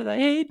to Jan and I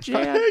hate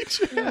Jan.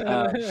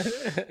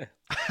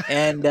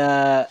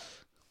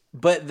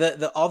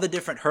 But all the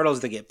different hurdles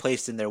that get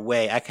placed in their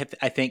way, I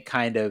think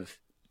kind of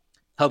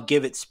help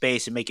give it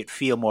space and make it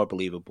feel more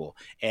believable.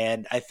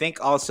 And I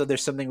think also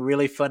there's something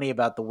really funny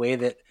about the way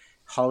that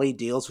Holly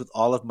deals with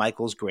all of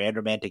Michael's grand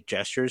romantic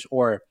gestures,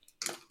 or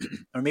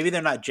maybe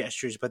they're not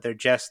gestures, but they're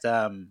just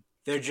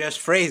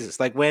phrases.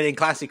 Like when in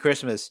Classic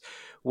Christmas,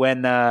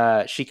 when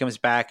she comes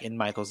back and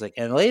Michael's like,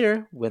 and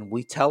later when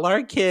we tell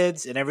our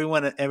kids, and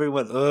everyone in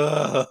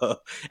the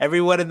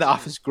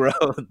office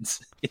groans.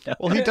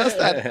 Well, he does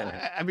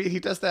that. I mean, he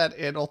does that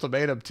in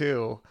Ultimatum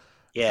too.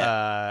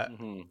 Yeah.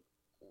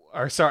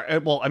 Or sorry.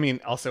 Well, I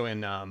mean, also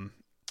in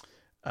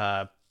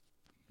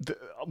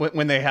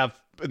when they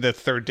have the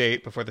third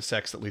date before the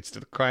sex that leads to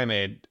the Crime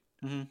Aid,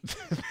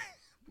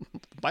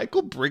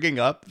 Michael bringing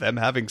up them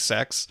having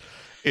sex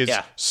is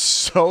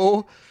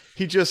so,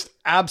 he just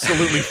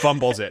absolutely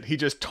fumbles it. He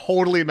just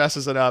totally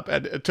messes it up,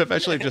 and to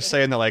eventually just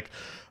saying that, like,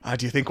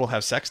 do you think we'll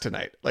have sex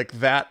tonight? Like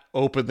that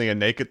openly and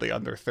nakedly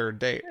on their third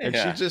date. And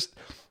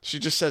she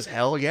just says,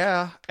 hell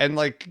yeah. And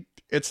like,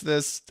 it's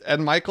this,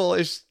 and Michael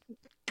is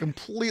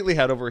completely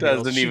head over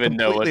heels. Doesn't even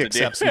know what to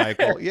accepts do.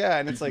 Michael. Yeah.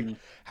 And it's like,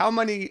 how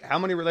many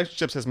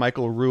relationships has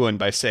Michael ruined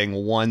by saying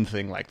one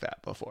thing like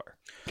that before?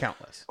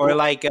 Countless. Or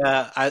like,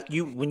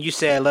 when you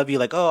say I love you,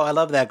 like, oh, I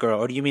love that girl.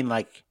 Or do you mean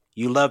like,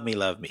 you love me?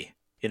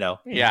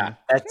 Yeah.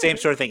 That same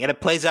sort of thing. And it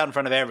plays out in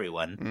front of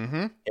everyone.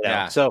 Mm-hmm.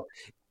 Yeah. So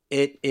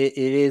it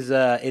is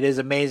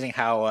amazing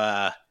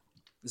how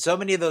so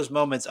many of those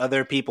moments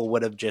other people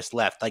would have just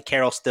left, like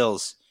Carol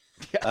Stills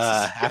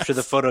after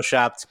the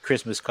photoshopped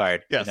Christmas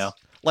card. Yes.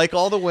 Like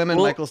all the women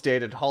Michael's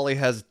dated, Holly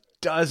has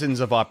dozens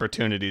of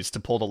opportunities to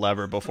pull the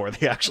lever before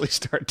they actually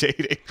start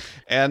dating.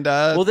 And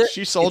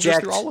she soldiers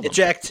through all of them.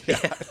 Eject.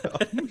 Yeah.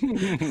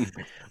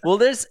 Well,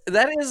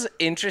 that is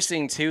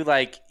interesting too.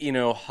 Like,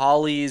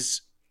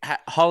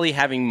 Holly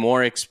having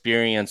more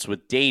experience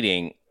with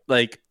dating.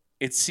 Like,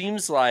 it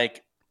seems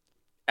like,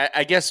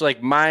 I guess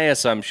like my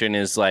assumption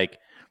is like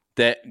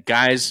that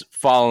guys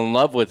fall in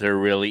love with her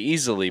really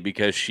easily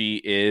because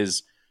she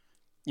is,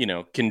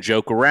 can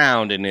joke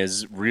around and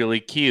is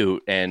really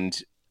cute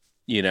and,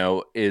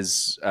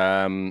 is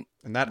and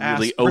that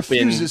really ass open.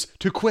 refuses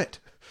to quit.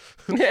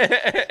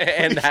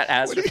 and that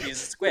ass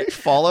refuses to quit.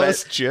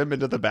 Follows Jim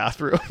into the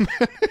bathroom.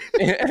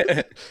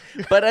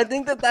 But I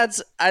think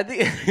that's I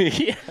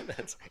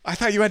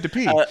thought you had to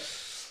pee.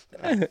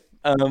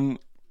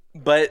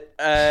 But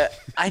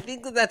I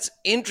think that's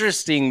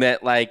interesting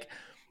that, like,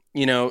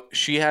 you know,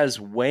 she has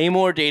way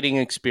more dating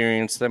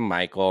experience than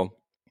Michael.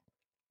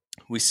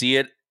 We see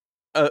it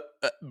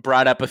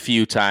brought up a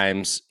few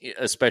times,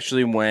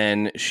 especially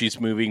when she's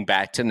moving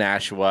back to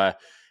Nashua,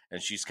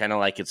 and she's kind of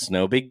like, it's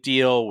no big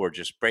deal. We're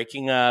just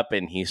breaking up,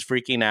 and he's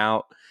freaking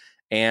out.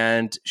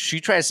 And she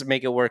tries to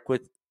make it work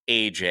with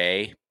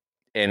AJ,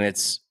 and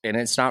it's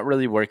not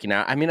really working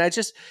out. I mean, I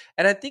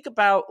think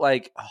about,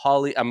 like,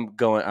 Holly.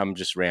 I'm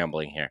just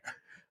rambling here.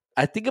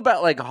 I think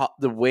about, like,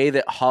 the way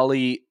that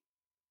Holly,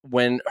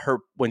 when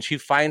she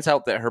finds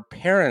out that her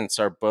parents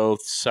are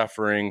both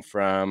suffering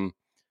from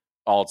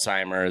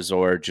Alzheimer's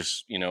or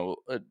just, you know,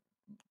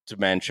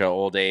 dementia,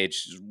 old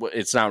age,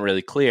 it's not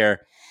really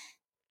clear.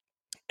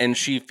 And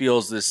she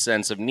feels this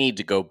sense of need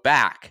to go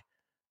back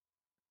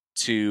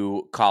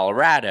to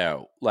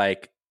Colorado.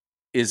 Like,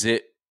 is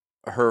it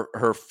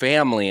her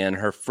family and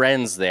her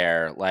friends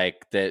there,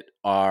 like, that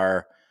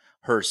are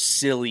her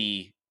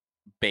silly,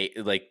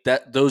 like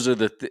that? Those are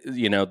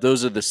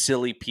those are the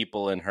silly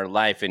people in her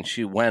life. And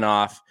she went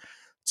off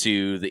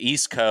to the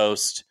East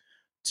Coast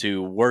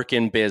to work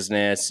in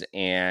business,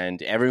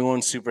 and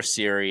everyone's super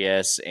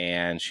serious,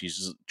 and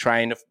she's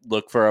trying to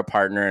look for a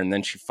partner. And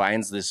then she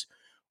finds this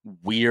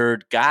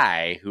weird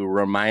guy who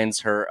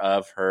reminds her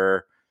of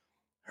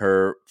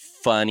her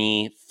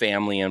funny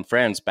family and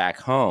friends back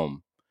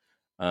home.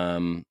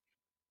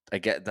 I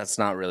get that's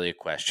not really a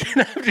question.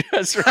 I'm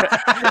just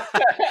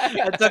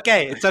It's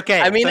okay. It's okay.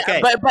 I mean, it's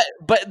okay.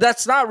 but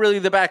that's not really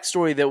the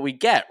backstory that we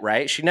get,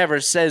 right? She never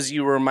says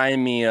you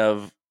remind me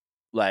of,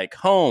 like,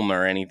 home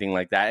or anything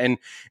like that.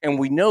 And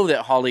we know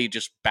that Holly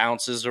just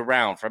bounces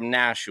around from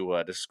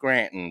Nashua to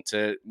Scranton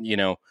to, you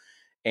know,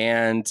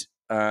 and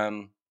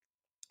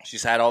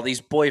she's had all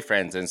these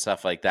boyfriends and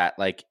stuff like that.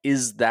 Like,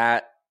 is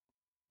that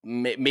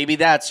maybe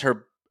that's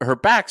her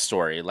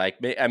backstory? Like,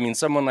 I mean,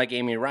 someone like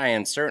Amy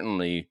Ryan,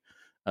 certainly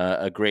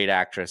a great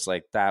actress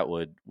like that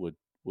would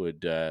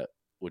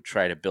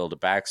try to build a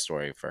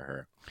backstory for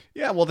her.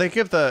 Yeah, well, they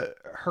give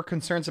her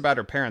concerns about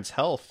her parents'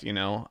 health. You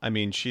know, I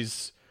mean,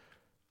 she's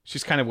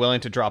kind of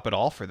willing to drop it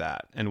all for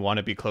that and want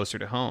to be closer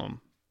to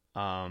home.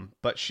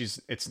 But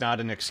it's not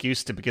an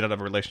excuse to get out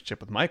of a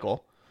relationship with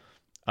Michael.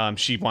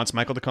 She wants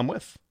Michael to come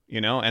with,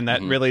 you know, and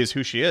that really is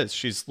who she is.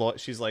 She's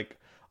like,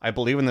 I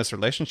believe in this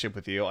relationship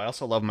with you. I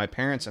also love my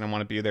parents, and I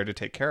want to be there to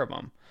take care of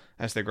them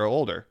as they grow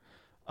older.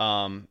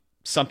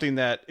 Something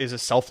that is a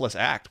selfless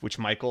act, which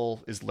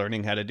Michael is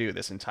learning how to do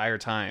this entire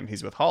time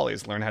he's with Holly,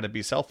 is learn how to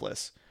be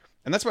selfless.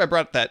 And that's why I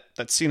brought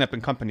that scene up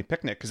in Company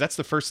Picnic, because that's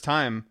the first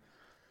time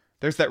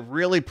there's that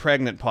really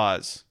pregnant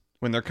pause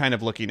when they're kind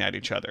of looking at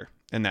each other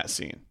in that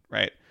scene,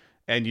 right?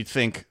 And you'd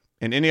think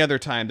in any other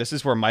time, this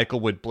is where Michael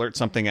would blurt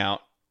something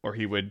out, or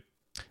he would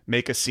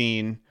make a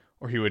scene,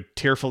 or he would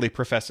tearfully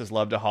profess his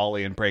love to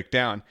Holly and break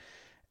down.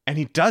 And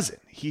he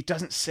doesn't. He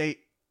doesn't say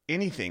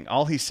anything.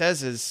 All he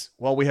says is,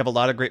 well, we have a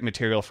lot of great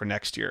material for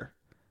next year.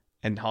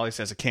 And Holly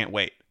says, I can't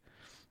wait.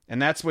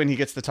 And that's when he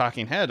gets the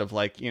talking head of,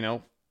 like, you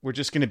know, we're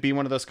just going to be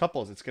one of those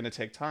couples. It's going to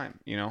take time.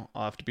 You know,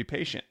 I'll have to be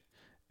patient.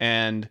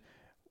 And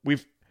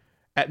we've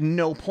at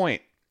no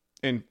point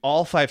in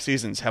all 5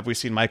 seasons have we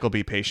seen Michael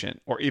be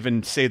patient or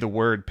even say the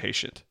word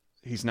patient.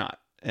 He's not.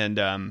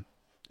 And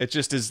it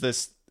just is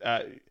this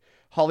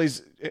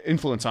Holly's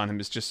influence on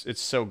him is just,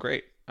 it's so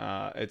great.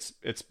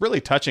 It's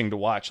really touching to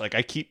watch. Like,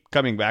 I keep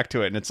coming back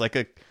to it, and it's like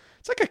a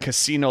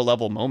casino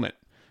level moment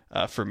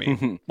for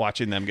me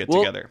watching them get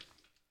together.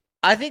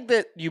 I think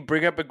that you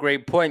bring up a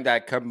great point,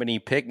 that Company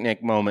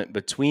Picnic moment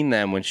between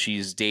them when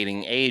she's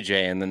dating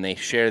AJ, and then they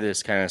share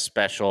this kind of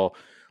special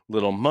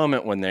little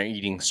moment when they're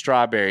eating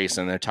strawberries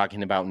and they're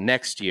talking about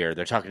next year.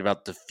 They're talking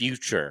about the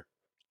future.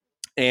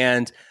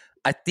 And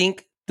I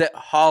think that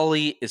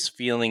Holly is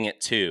feeling it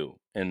too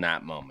in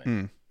that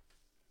moment.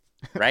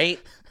 Right?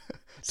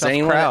 Tough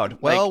crowd.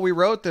 Well, we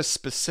wrote this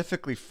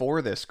specifically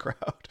for this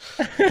crowd.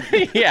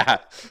 Yeah.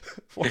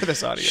 For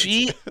this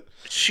audience.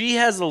 She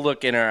has a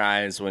look in her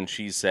eyes when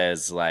she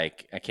says,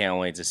 like, I can't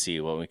wait to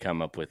see what we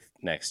come up with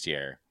next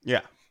year.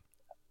 Yeah.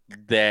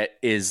 That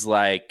is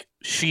like,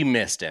 she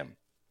missed him.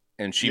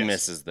 And she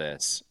misses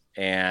this.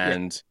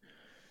 And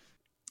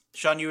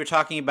Sean, you were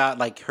talking about,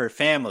 like, her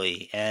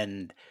family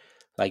and,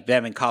 like,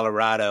 them in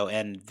Colorado.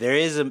 And there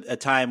is a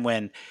time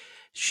when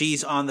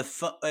she's on the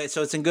phone.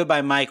 So it's in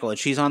Goodbye, Michael. And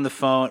she's on the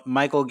phone.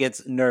 Michael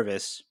gets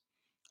nervous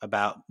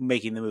about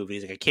making the movie.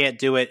 He's like, I can't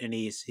do it. And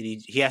he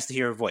has to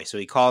hear her voice. So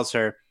he calls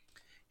her.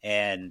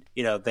 And,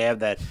 you know, they have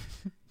that,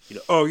 you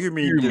know, oh, you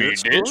mean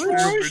this?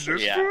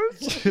 Yeah.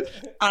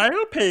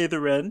 I'll pay the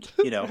rent,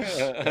 you know.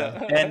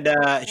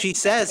 And she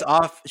says,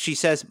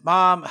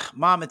 Mom,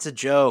 it's a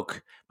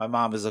joke. My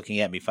mom is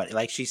looking at me funny.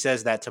 Like, she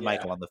says that to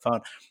Michael on the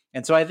phone.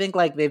 And so I think,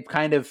 like, they've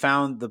kind of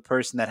found the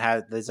person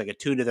that there's like a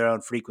tune to their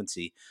own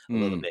frequency a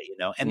little bit, you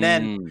know. And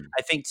then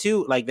I think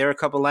too, like, there are a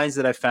couple lines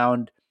that I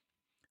found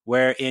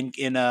where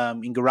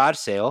in Garage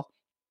Sale,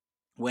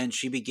 when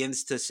she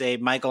begins to say,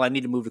 Michael, I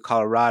need to move to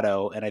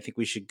Colorado, and I think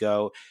we should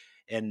go.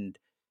 And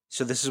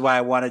so this is why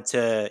I wanted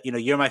to,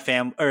 you're my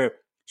family. Or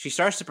she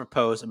starts to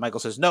propose, and Michael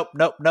says, nope,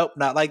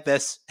 not like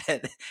this.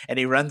 And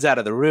he runs out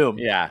of the room.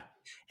 Yeah.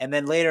 And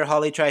then later,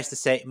 Holly tries to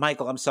say,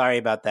 Michael, I'm sorry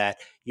about that.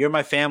 You're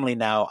my family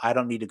now. I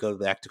don't need to go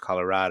back to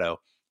Colorado.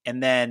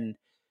 And then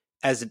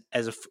as an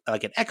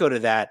echo to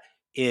that,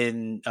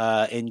 in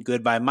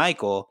Goodbye,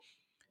 Michael,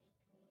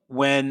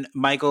 when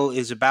Michael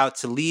is about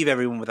to leave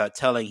everyone without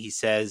telling, he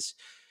says,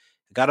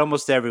 I got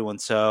almost everyone,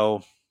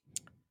 so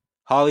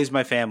Holly's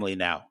my family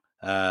now.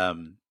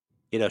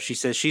 She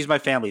says she's my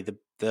family.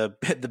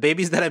 The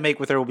babies that I make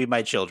with her will be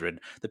my children.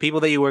 The people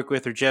that you work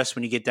with are just,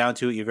 when you get down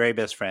to it, your very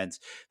best friends.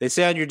 They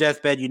say on your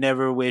deathbed you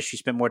never wish you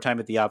spent more time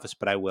at the office,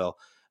 but I will.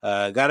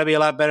 Gotta be a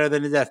lot better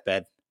than a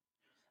deathbed.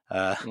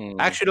 I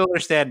actually don't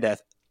understand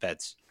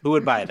deathbeds. Who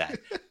would buy that?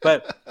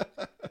 But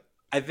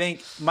I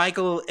think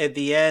Michael at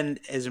the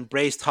end has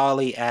embraced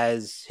Holly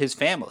as his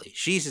family.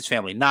 She's his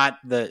family, not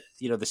the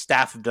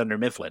staff of Dunder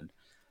Mifflin.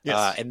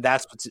 Yes. And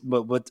that's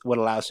what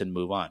allows him to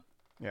move on.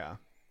 Yeah.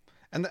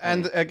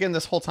 And again,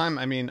 this whole time,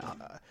 I mean,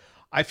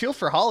 I feel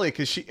for Holly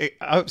because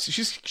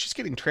she's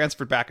getting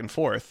transferred back and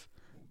forth,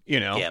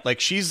 like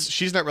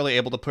she's not really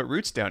able to put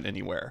roots down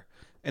anywhere.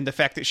 And the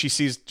fact that she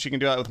sees she can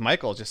do that with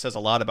Michael just says a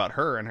lot about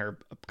her and her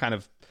kind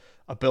of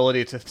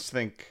ability to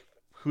think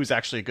who's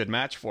actually a good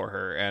match for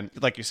her. And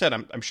like you said,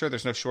 I'm sure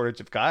there's no shortage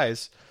of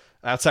guys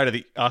outside of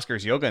the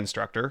Oscar's yoga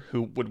instructor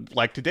who would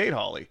like to date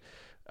Holly.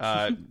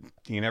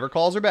 He never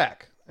calls her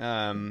back.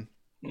 And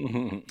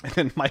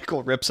then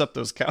Michael rips up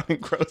those Counting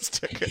Crows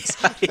tickets.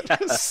 Yeah.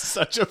 It's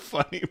such a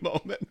funny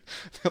moment.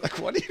 They're like,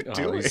 what are you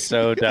doing? He's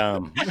so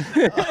dumb.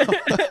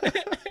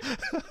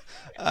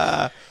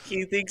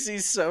 He thinks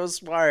he's so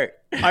smart.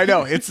 I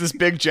know. It's this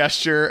big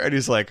gesture, and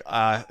he's like,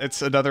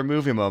 it's another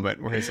movie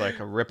moment where he's like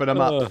ripping them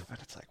up. And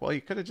it's like, well,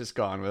 you could have just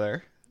gone with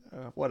her.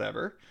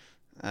 Whatever.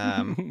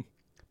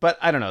 But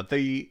I don't know.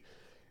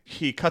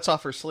 He cuts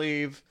off her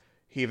sleeve.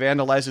 He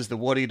vandalizes the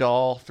Woody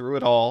doll. Through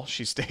it all,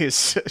 she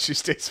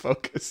stays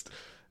focused.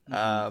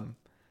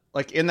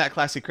 Like in that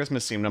classic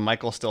Christmas scene, when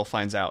Michael still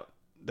finds out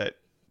that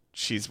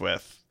she's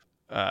with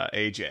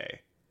AJ,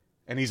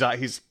 and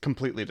he's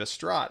completely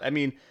distraught. I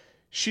mean,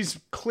 she's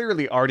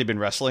clearly already been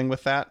wrestling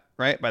with that,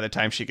 right? By the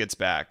time she gets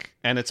back,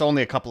 and it's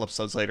only a couple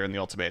episodes later in the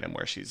ultimatum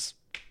where she's,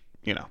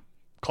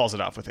 calls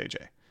it off with AJ.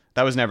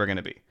 That was never going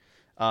to be.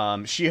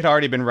 She had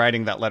already been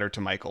writing that letter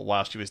to Michael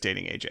while she was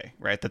dating AJ,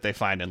 right? That they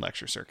find in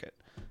Lecture Circuit.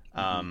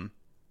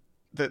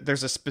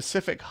 There's a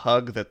specific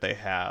hug that they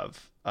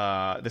have.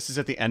 This is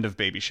at the end of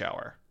Baby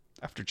Shower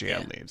after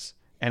Jan leaves,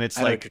 and it's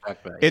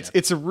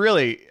it's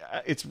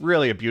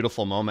really a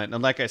beautiful moment.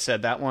 And like I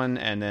said, that one,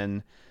 and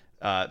then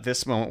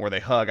this moment where they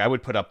hug, I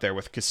would put up there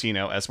with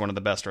Casino as one of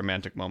the best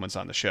romantic moments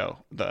on the show.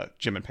 The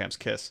Jim and Pam's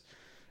kiss.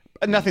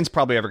 Nothing's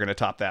probably ever going to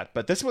top that,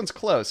 but this one's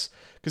close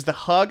because the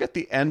hug at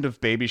the end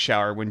of Baby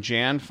Shower when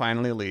Jan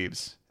finally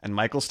leaves and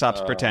Michael stops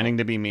pretending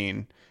to be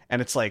mean,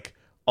 and it's like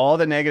all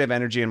the negative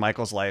energy in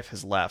Michael's life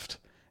has left,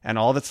 and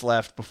all that's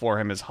left before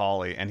him is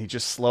Holly, and he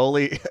just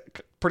slowly,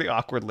 pretty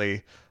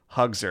awkwardly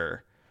hugs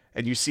her,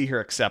 and you see her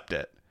accept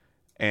it,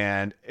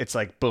 and it's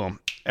like, boom,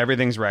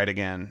 everything's right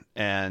again,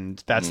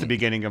 and that's the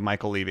beginning of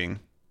Michael leaving,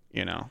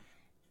 Dunder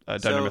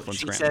Mifflin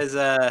she Scranton.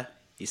 Says,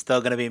 he's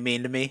still going to be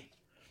mean to me?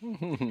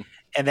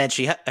 And then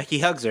he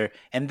hugs her,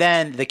 and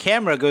then the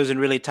camera goes in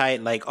really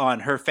tight, like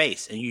on her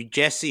face, and you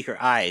just see her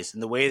eyes,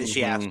 and the way that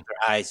she asks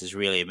her eyes is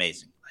really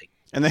amazing.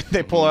 And then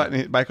they pull out,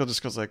 and Michael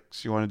just goes like,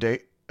 "So you want to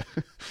date?"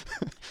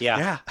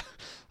 Yeah.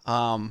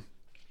 And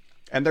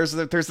there's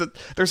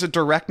a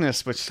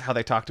directness which how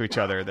they talk to each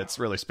other that's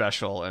really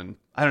special, and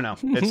I don't know,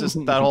 it's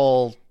just that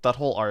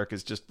whole arc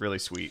is just really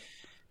sweet.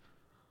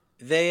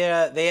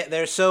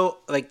 They're so,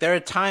 like, there are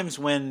times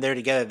when they're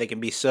together they can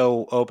be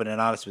so open and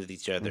honest with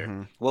each other.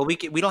 Mm-hmm. Well, we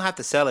don't have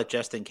to sell it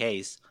just in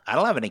case. I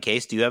don't have it in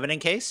case. Do you have it in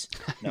case?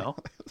 No.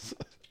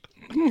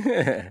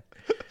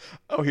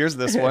 Oh, here's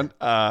this one.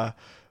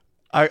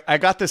 I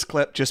got this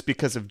clip just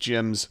because of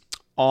Jim's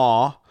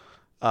aw.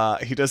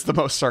 He does the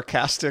most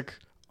sarcastic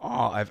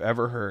aw I've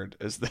ever heard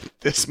is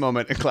this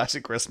moment in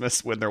Classic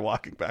Christmas when they're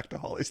walking back to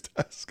Holly's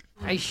desk.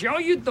 I show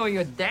you to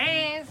your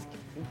desk.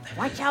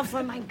 Watch out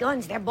for my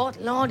guns. They're both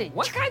loaded.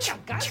 What kind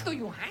of guns do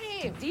you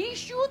have? Pea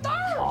shooter?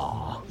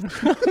 Oh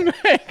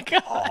my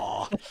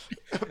God.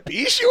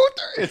 Pea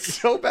shooter? It's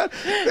so bad.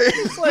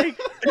 It's like,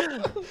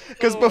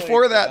 because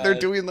before that, they're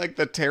doing like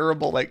the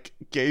terrible like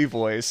gay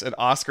voice, and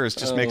Oscars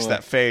just makes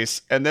that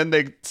face, and then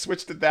they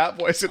switch to that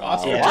voice, and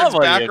Oscar turns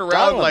back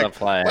around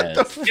like, what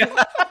the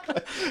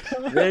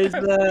fuck? There's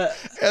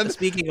and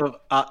speaking of,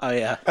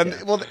 and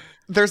well,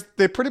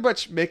 they pretty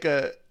much make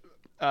it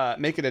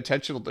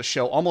intentional to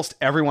show almost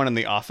everyone in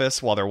the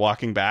office while they're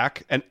walking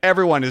back, and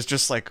everyone is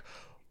just like,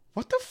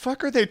 what the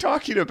fuck are they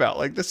talking about?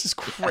 Like, this is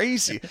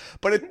crazy.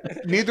 But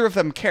neither of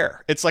them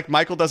care. It's like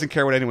Michael doesn't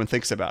care what anyone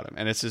thinks about him,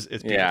 and it's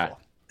beautiful. Yeah.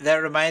 That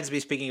reminds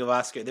me, speaking of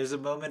Oscar, there's a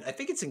moment, I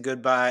think it's in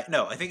Goodbye.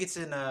 No, I think it's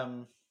in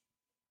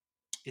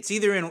It's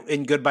either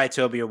in Goodbye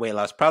Toby or Weight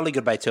Loss. Probably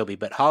Goodbye Toby.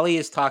 But Holly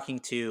is talking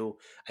to,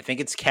 I think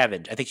it's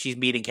Kevin. I think she's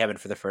meeting Kevin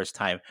for the first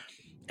time.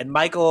 And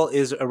Michael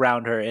is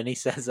around her, and he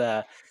says,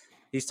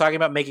 he's talking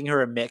about making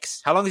her a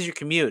mix. How long is your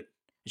commute?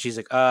 And she's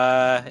like,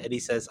 and he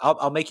says,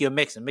 I'll make you a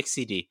mix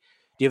CD.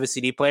 Do you have a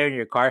CD player in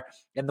your car?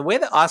 And the way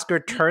that Oscar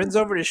turns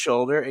over his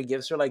shoulder and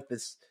gives her like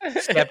this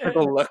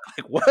skeptical look,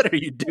 like, what are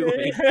you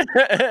doing?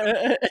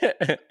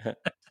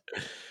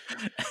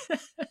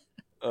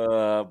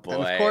 Oh, boy.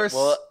 And of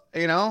course,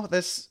 they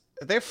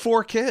have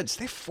 4 kids.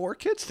 They have 4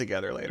 kids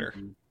together later.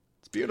 Mm-hmm.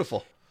 It's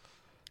beautiful.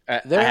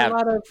 There are a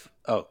lot of...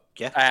 Oh,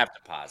 yeah? I have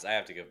to pause. I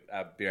have to go.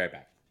 I'll be right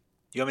back.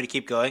 You want me to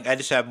keep going? I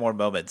just have more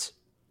moments.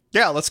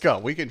 Yeah, let's go.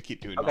 We can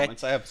keep doing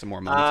moments. I have some more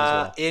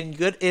moments as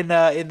well.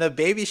 In the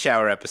baby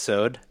shower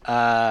episode,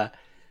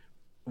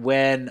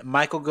 when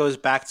Michael goes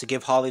back to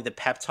give Holly the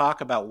pep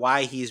talk about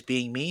why he's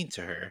being mean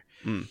to her,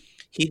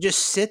 he just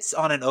sits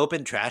on an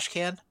open trash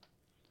can.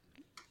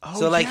 Oh,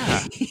 so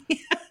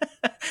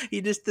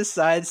he just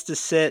decides to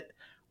sit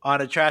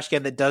on a trash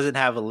can that doesn't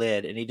have a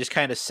lid, and he just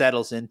kind of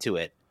settles into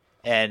it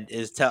and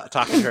is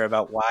talking to her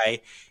about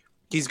why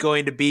he's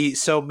going to be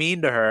so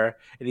mean to her.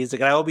 And he's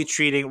like, I will be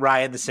treating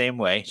Ryan the same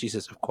way. She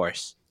says, of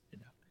course.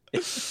 I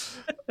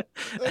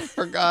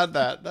forgot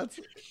that. That's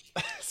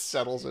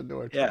settles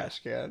into a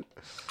trash can.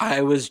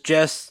 I was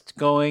just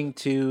going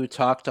to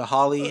talk to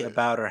Holly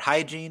about her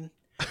hygiene.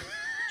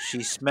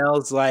 She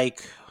smells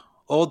like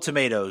old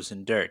tomatoes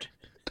and dirt.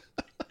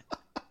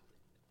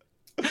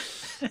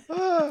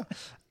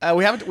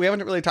 We haven't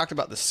really talked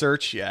about the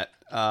search yet.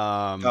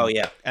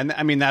 And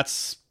I mean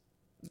that's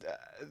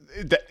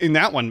in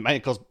that one,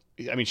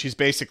 she's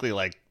basically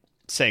like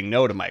saying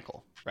no to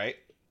Michael, right?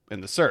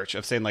 In the search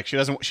of saying like she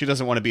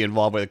doesn't want to be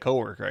involved with a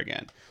coworker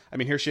again. I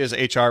mean, here she is,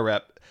 HR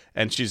rep,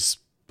 and she's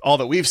all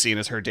that we've seen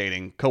is her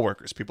dating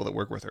coworkers, people that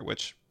work with her,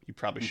 which you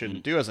probably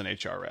shouldn't do as an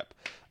HR rep.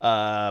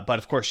 But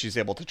of course, she's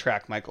able to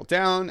track Michael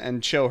down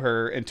and show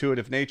her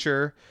intuitive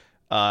nature.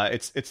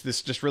 It's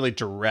this just really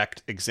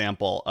direct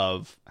example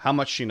of how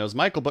much she knows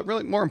Michael, but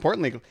really more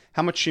importantly,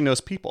 how much she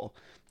knows people.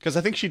 Because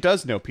I think she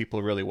does know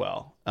people really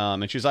well,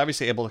 and she's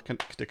obviously able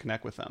to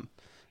connect with them.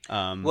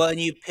 Well, and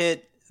you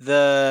pit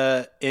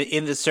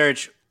in the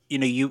search,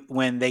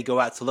 when they go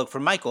out to look for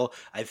Michael,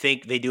 I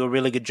think they do a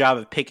really good job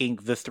of picking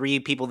the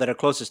 3 people that are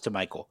closest to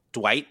Michael: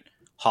 Dwight,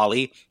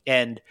 Holly,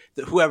 and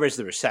whoever is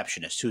the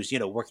receptionist, who's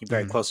working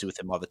very closely with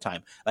him all the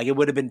time. Like it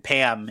would have been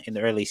Pam in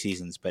the early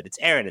seasons, but it's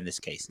Aaron in this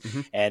case.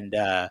 Mm-hmm. And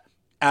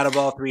out of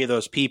all 3 of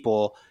those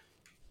people,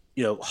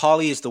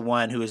 Holly is the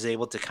one who is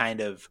able to kind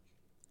of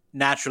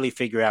naturally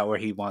figure out where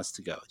he wants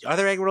to go. Are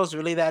their egg rolls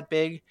really that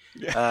big?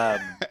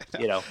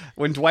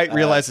 When Dwight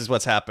realizes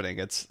what's happening,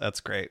 that's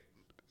great.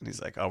 And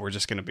he's like, "Oh, we're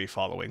just going to be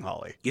following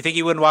Holly." You think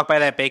he wouldn't walk by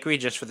that bakery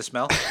just for the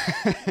smell?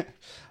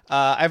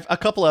 I have a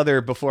couple other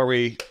before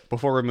we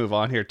move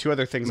on here. 2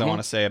 other things I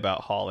want to say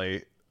about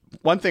Holly.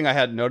 One thing I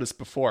hadn't noticed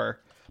before,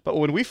 but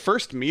when we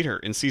first meet her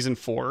in season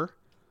 4,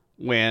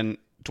 when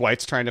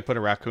Dwight's trying to put a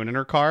raccoon in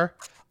her car,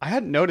 I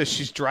hadn't noticed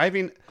she's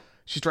driving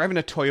a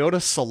Toyota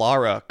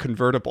Solara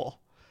convertible,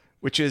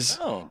 which is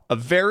a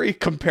very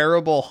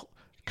comparable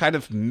kind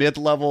of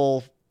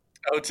mid-level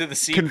to the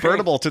Sebring.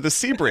 Convertible to the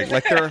Sebring.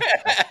 Like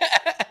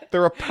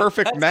they're a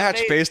perfect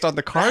match based on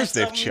the cars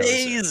they've chosen.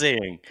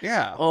 Amazing.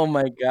 Yeah. Oh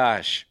my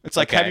gosh. It's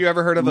like, have you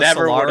ever heard of a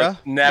Solara?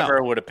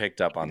 Never would have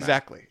picked up on that.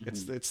 Exactly.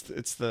 It's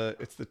the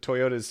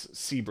Toyota's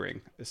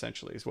Sebring,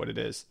 essentially, is what it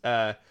is.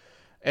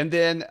 And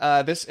then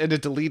this in a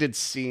deleted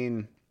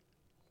scene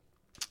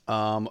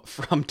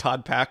from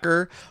Todd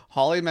Packer,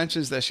 Holly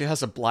mentions that she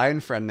has a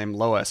blind friend named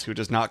Lois who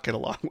does not get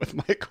along with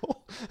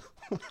Michael.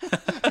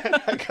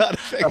 I gotta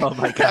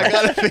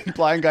think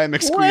Blind Guy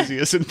McSqueezy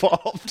is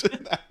involved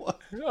in that one.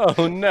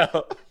 Oh no.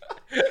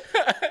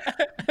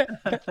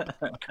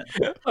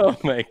 Oh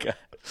my god.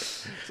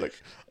 It's like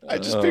I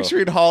just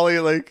pictured Holly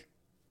like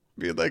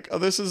being like, "Oh,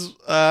 this is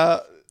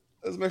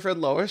my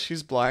friend Lois.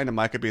 She's blind," and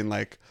Micah being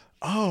like,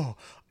 "Oh,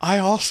 I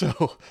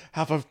also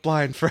have a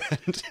blind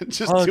friend."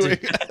 Just doing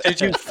did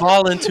you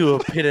fall into a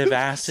pit of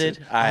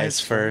acid? Eyes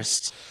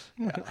first.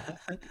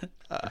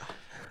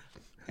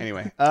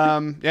 Anyway,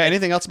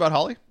 anything else about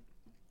Holly?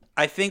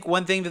 I think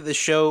one thing that the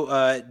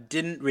show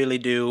didn't really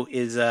do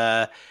is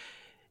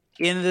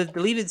in the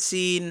deleted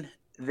scene,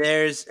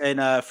 there's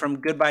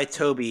from Goodbye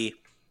Toby,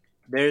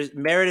 there's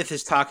Meredith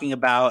is talking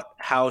about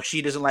how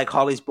she doesn't like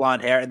Holly's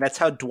blonde hair, and that's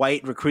how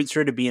Dwight recruits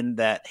her to be in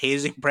that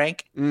hazing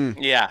prank.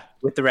 Yeah,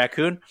 with the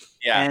raccoon.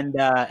 Yeah,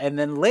 and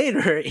then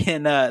later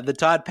in the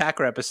Todd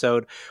Packer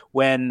episode,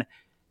 when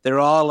they're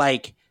all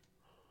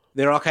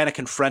kind of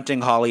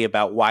confronting Holly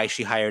about why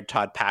she hired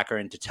Todd Packer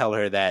and to tell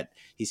her that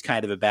he's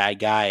kind of a bad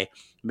guy,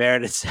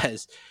 Meredith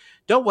says,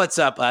 "Don't what's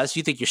up us.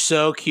 You think you're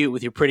so cute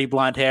with your pretty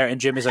blonde hair." And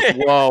Jim is like,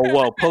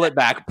 whoa, pull it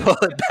back.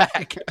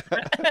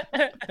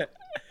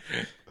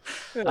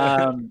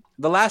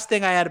 The last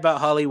thing I had about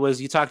Holly was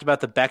you talked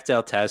about the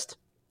Bechdel test,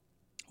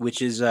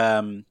 which is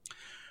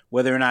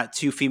whether or not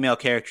 2 female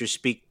characters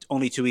speak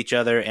only to each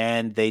other,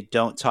 and they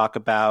don't talk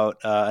about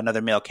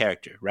another male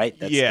character, right?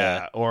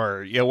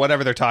 Or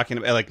whatever they're talking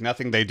about. Like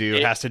nothing they do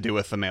has to do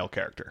with the male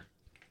character.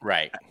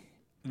 Right.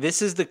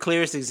 This is the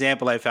clearest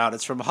example I found.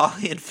 It's from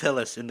Holly and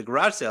Phyllis in the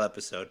garage sale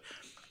episode.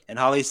 And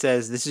Holly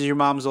says, "This is your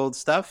mom's old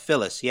stuff?"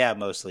 Phyllis, "Yeah,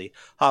 mostly."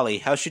 Holly,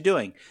 "How's she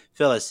doing?"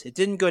 Phyllis, "It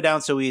didn't go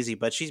down so easy,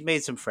 but she's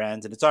made some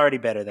friends, and it's already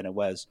better than it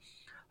was."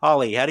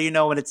 Holly, "How do you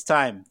know when it's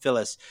time?"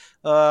 Phyllis,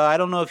 I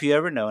don't know if you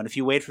ever know. And if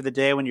you wait for the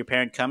day when your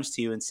parent comes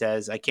to you and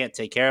says, "I can't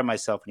take care of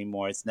myself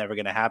anymore," it's never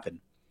going to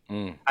happen.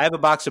 I have a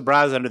box of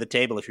bras under the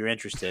table if you're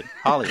interested.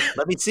 Holly,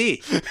 "Let me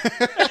see."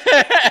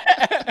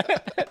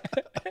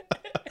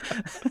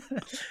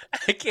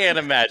 I can't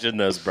imagine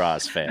those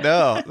bras, fam.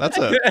 No,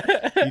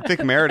 you'd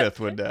think Meredith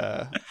would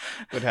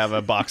have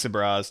a box of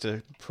bras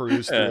to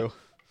peruse through.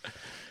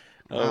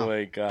 Oh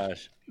my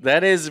gosh.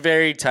 That is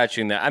very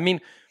touching. I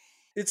mean,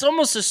 it's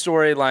almost a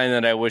storyline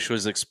that I wish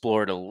was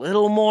explored a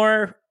little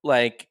more.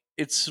 Like,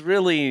 it's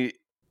really,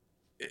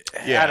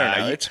 I don't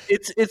know.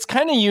 It's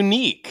kind of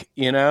unique,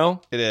 you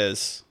know? It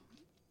is.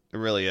 It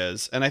really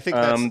is. And I think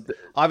that's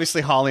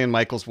obviously Holly and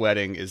Michael's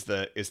wedding is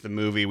the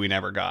movie we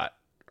never got.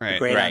 Right.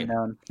 Great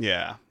Unknown.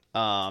 Yeah.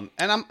 And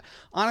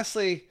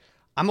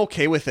I'm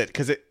okay with it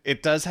because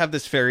it does have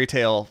this fairy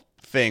tale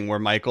thing where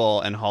Michael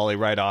and Holly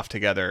ride off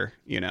together,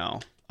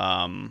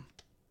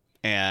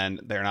 and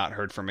they're not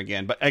heard from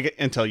again. But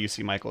until you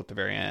see Michael at the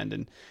very end,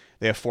 and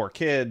they have 4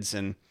 kids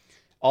and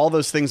all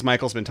those things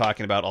Michael's been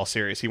talking about all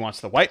series. He wants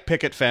the white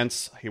picket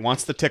fence. He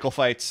wants the tickle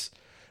fights.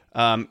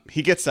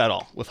 He gets that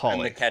all with Holly.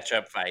 And the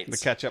catch-up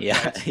fights.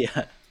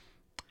 Yeah.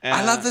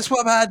 I love this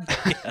woman.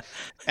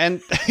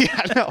 And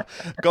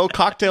go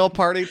cocktail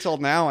party till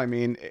now. I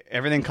mean,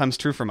 everything comes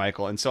true for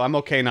Michael. And so I'm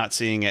okay not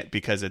seeing it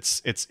because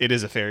it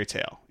is a fairy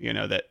tale,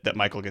 that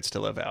Michael gets to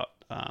live out.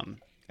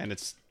 And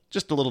it's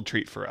just a little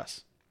treat for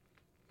us.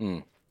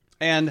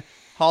 And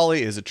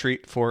Holly is a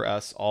treat for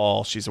us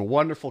all. She's a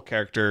wonderful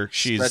character.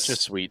 She's such a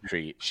sweet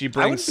treat. She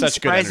brings such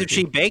good energy. If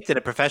she baked at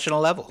a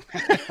professional level.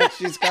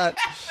 She's got,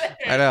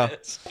 I know.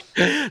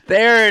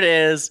 There it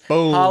is.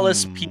 Boom.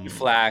 Hollis P.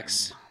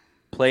 Flax,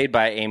 played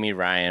by Amy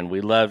Ryan.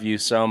 We love you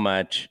so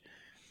much.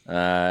 It's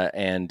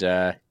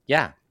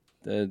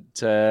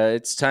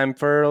time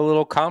for a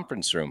little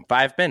conference room.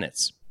 5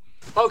 minutes.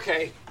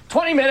 Okay,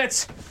 20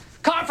 minutes.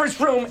 Conference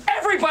room.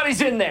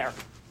 Everybody's in there.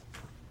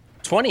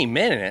 20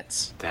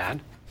 minutes?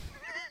 Dad?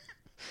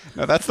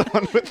 No, that's the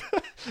one for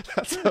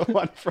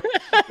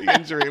the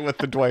injury with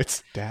the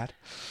Dwight's dad.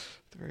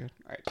 All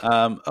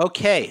right.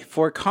 Okay,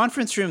 for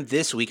conference room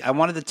this week, I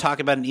wanted to talk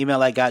about an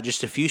email I got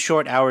just a few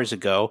short hours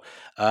ago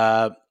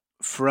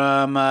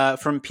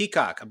from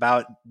Peacock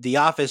about The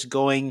Office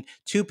going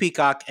to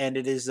Peacock, and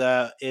it is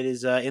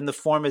in the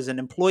form as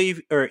an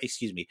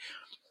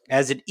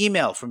as an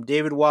email from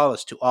David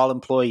Wallace to all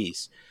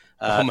employees.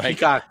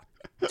 Peacock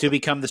to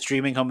become the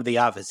streaming home of The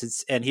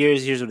Office.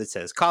 Here's what it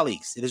says.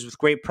 Colleagues, it is with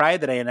great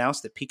pride that I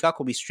announce that Peacock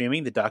will be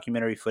streaming the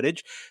documentary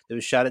footage that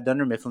was shot at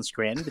Dunder Mifflin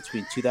Scranton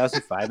between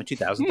 2005 and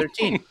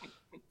 2013.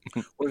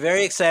 We're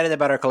very excited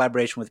about our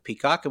collaboration with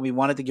Peacock, and we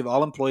wanted to give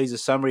all employees a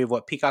summary of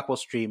what Peacock will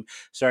stream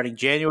starting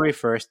January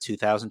 1st,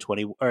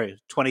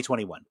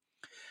 2021.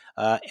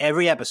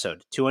 Every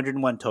episode,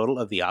 201 total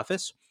of The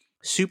Office,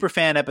 super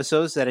fan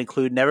episodes that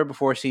include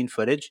never-before-seen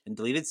footage and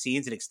deleted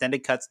scenes and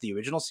extended cuts of the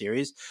original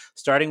series,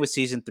 starting with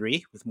Season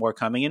 3, with more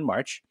coming in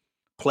March.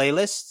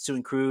 Playlists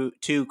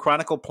to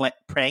chronicle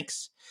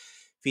pranks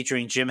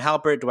featuring Jim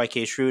Halpert, Dwight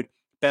K. Schrute,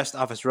 Best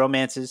Office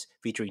Romances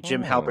featuring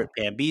Jim Halpert,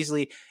 Pam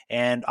Beasley,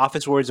 and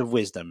Office Words of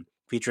Wisdom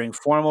featuring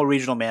former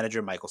regional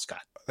manager Michael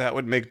Scott. That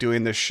would make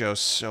doing this show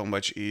so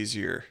much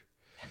easier.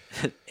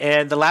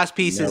 And the last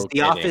piece is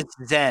The Office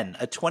Zen,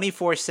 a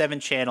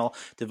 24/7 channel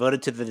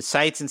devoted to the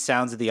sights and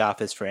sounds of The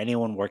Office for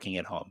anyone working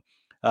at home.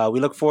 We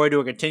look forward to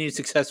a continued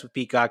success with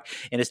Peacock.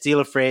 And to steal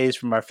a phrase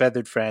from our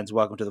feathered friends,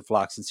 welcome to the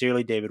flock.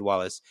 Sincerely, David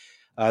Wallace.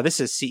 This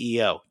is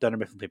CEO, Dunder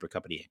Mifflin Paper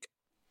Company, Inc.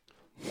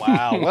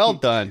 Wow, well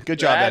done. Good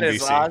job,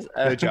 NBC.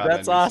 Good job,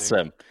 That's NBC.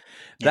 awesome.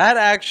 That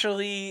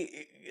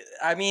actually,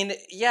 I mean,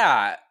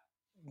 yeah,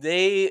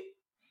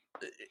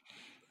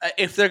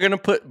 if they're going to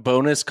put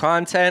bonus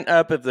content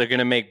up, if they're going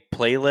to make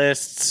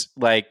playlists,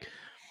 like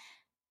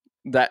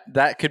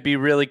that could be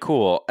really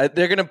cool.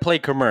 They're going to play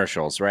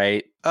commercials,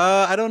 right?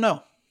 I don't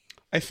know.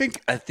 I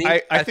think I think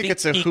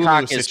it's a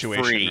Peacock Hulu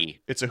situation. Free.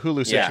 It's a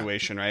Hulu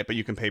situation, right? But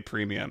you can pay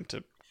premium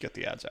to get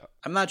the ads out.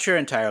 I'm not sure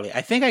entirely. I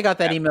think I got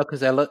that email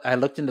because I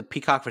looked into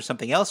Peacock for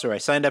something else, or I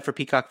signed up for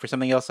Peacock for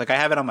something else. Like I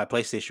have it on my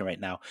PlayStation right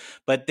now.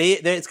 But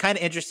it's kind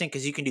of interesting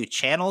because you can do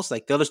channels.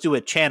 Like they'll just do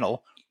a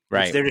channel.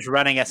 Right. They're just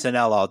running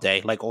SNL all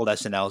day, like old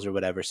SNLs or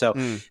whatever. So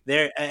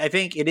I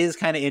think it is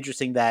kind of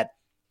interesting that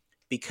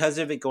because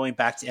of it going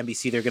back to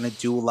NBC, they're going to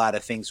do a lot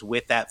of things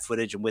with that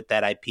footage and with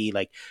that IP,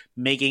 like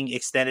making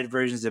extended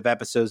versions of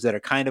episodes that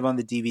are kind of on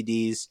the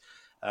DVDs,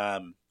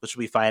 which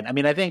will be fine. I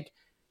mean, I think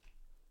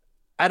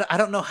I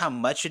don't know how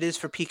much it is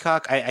for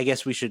Peacock. I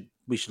guess we should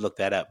look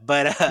that up.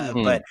 But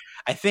but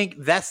I think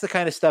that's the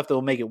kind of stuff that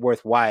will make it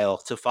worthwhile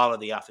to follow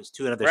The Office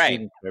to another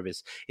streaming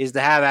service, is to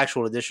have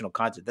actual additional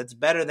content. That's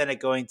better than it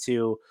going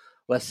to,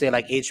 let's say,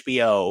 like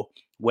HBO,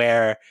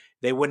 where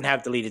they wouldn't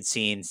have deleted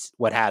scenes,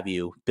 what have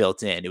you,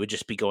 built in. It would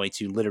just be going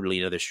to literally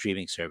another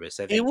streaming service.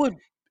 I think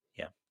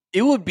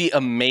it would be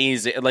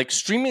amazing. Like,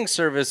 streaming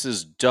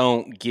services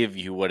don't give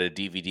you what a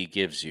DVD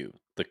gives you: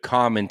 the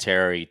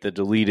commentary, the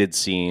deleted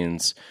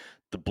scenes,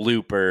 the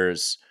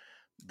bloopers,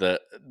 the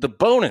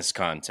bonus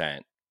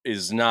content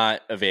is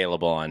not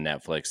available on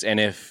Netflix. And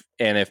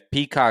if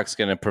Peacock's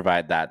going to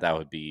provide that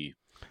would be.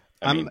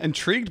 I'm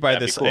intrigued by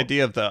this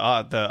idea of the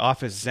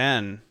Office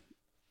Zen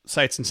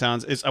sights and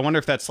sounds. I wonder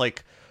if that's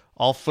like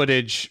all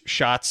footage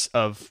shots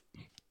of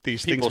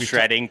these people things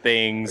shredding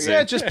things.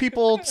 Yeah, just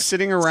people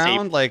sitting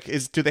around. Like,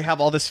 do they have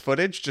all this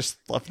footage just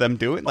of them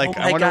doing? Like,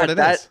 I wonder what it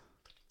is.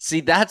 See,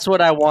 that's what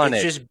I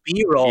wanted. It's just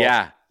B-roll.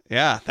 Yeah.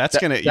 Yeah,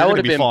 you're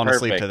gonna be falling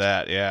asleep to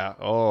that. Yeah.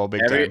 Oh,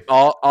 big time.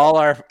 All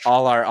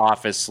our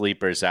Office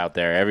sleepers out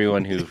there,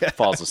 everyone who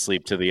falls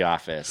asleep to The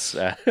Office,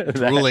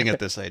 drooling at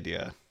this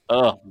idea.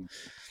 Oh,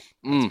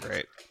 that's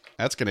great.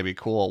 That's gonna be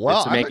cool. Well,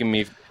 it's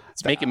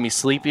making me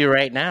sleepy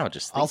right now.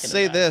 Just I'll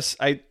say this.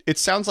 It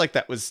sounds like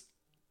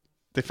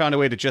they found a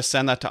way to just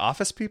send that to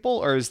Office people,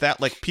 or is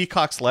that like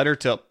Peacock's letter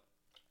to?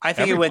 I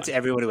think everyone? It went to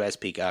everyone who has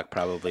Peacock,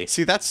 probably.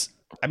 See, that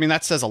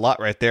says a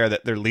lot right there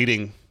that they're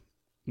leading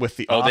with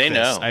the Office. They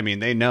know. I mean,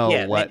 they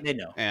know what they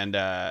know, and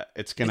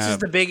it's gonna.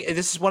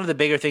 This is one of the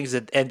bigger things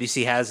that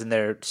NBC has in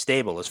their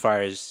stable as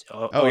far as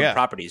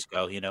properties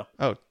go. You know.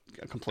 Oh,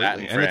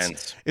 completely. And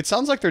it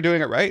sounds like they're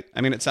doing it right.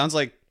 I mean, it sounds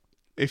like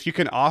if you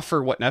can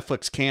offer what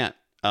Netflix can't,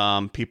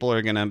 people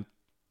are gonna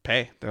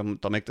pay. They'll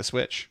make the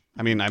switch.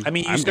 I mean,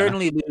 you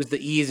certainly lose the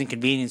ease and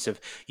convenience of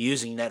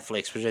using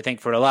Netflix, which I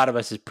think for a lot of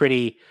us is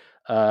pretty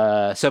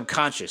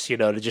subconscious,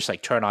 to just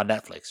like turn on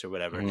Netflix or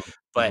whatever.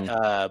 But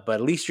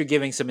at least you're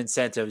giving some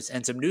incentives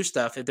and some new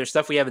stuff. If there's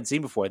stuff we haven't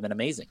seen before, then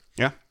amazing.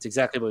 Yeah, it's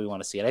exactly what we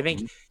want to see. And I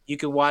think you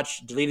can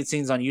watch deleted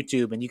scenes on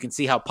YouTube, and you can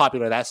see how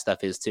popular that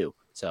stuff is too.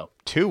 So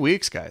 2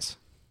 weeks, guys,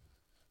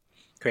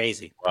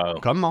 crazy. Wow,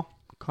 come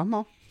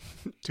on.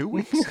 2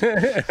 weeks.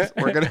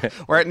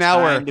 Right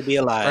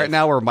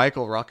now we're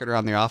Michael rocking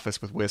around the office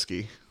with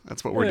whiskey.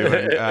 That's what we're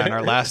doing in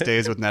our last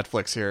days with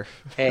Netflix here.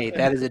 Hey,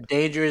 that is a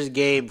dangerous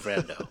game,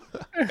 friendo.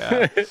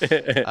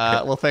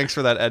 Well, thanks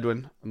for that,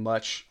 Edwin.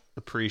 Much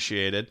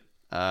appreciated.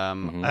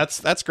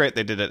 That's great.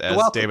 They did it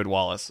as David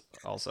Wallace.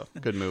 Also,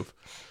 good move.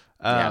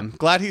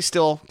 Glad he's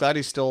still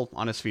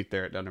on his feet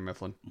there at Dunder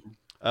Mifflin.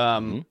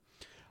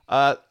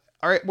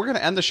 All right, we're going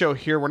to end the show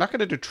here. We're not going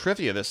to do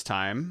trivia this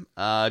time,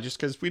 just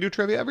because we do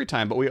trivia every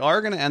time. But we are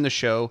going to end the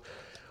show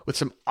with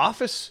some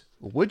Office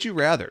Would You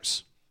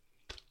Rathers.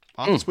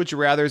 Office Would You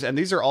Rathers, and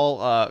these are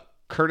all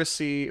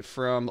courtesy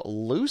from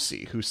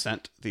Lucy, who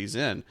sent these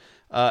in.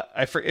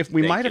 If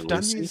we might have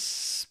done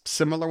these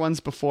similar ones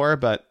before,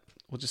 but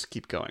we'll just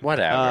keep going.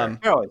 Whatever.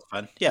 They're always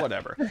fun. Yeah.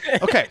 Whatever.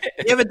 Okay.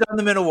 You haven't done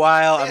them in a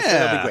while. I'm sure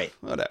it'll be great.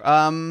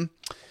 Whatever.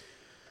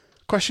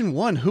 Question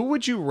 1. Who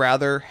would you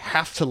rather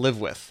have to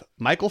live with?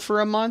 Michael for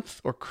a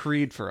month or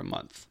Creed for a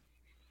month?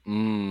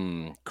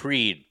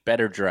 Creed.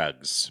 Better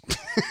drugs.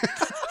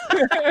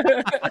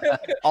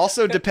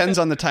 Also depends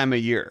on the time of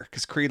year,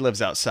 because Creed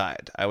lives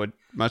outside. I would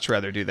much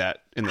rather do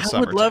that in the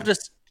summer. I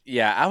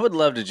would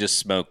love to just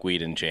smoke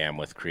weed and jam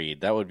with Creed.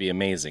 That would be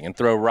amazing. And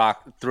throw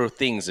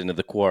things into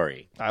the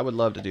quarry. I would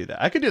love to do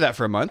that. I could do that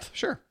for a month.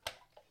 Sure.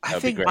 I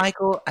think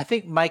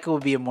Michael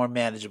would be a more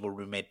manageable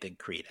roommate than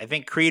Creed. I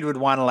think Creed would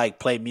want to like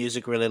play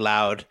music really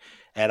loud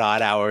at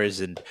odd hours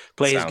and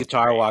play his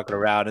guitar walking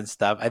around and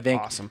stuff. I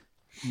think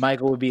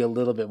Michael would be a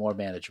little bit more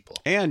manageable.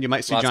 And you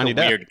might see Lots Johnny of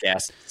Depp. Weird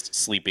guests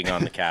sleeping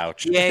on the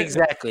couch. Yeah,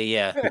 exactly.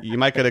 Yeah. You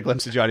might get a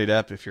glimpse of Johnny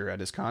Depp if you're at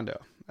his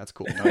condo. That's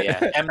cool. Oh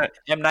yeah, M.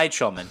 Night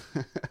Shyamalan.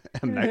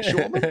 M. Night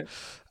Shyamalan.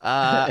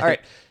 All right.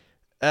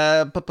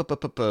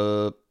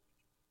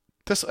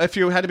 If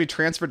you had to be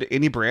transferred to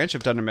any branch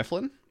of Dunder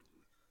Mifflin,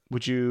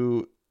 would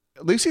you?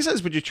 Lucy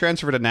says, would you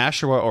transfer to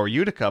Nashua or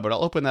Utica? But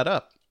I'll open that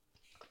up.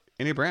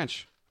 Any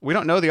branch. We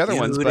don't know the other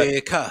ones.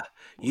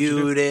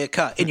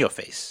 Utica, in your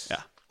face.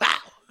 Yeah. Wow.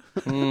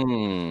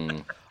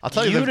 I'll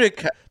tell you,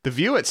 the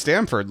view at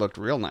Stamford looked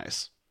real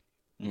nice.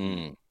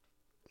 Right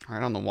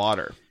on the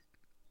water.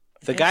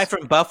 The guy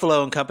from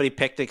Buffalo and Company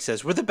Picnic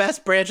says, we're the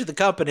best branch of the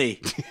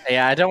company.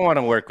 Yeah, I don't want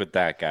to work with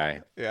that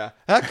guy. Yeah.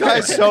 That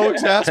guy's so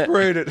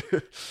exasperated.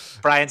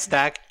 Brian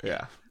Stack.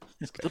 Yeah.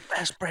 The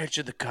best branch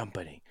of the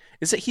company.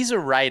 He's a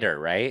writer,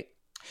 right?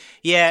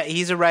 Yeah,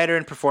 he's a writer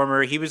and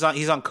performer. He's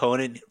on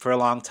Conan for a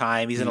long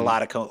time. He's in a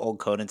lot of old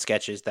Conan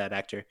sketches, that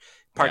actor.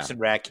 Parks and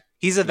Rec.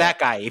 He's that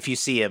guy if you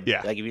see him.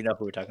 Yeah. Like if you know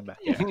who we're talking about.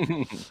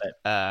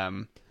 Yeah.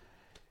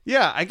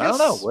 Yeah, I guess. I don't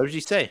know. What did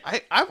you say?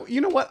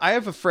 You know what? I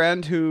have a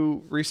friend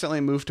who recently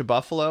moved to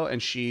Buffalo,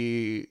 and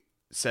she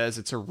says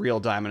it's a real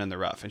diamond in the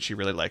rough, and she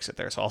really likes it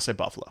there. So I'll say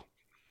Buffalo.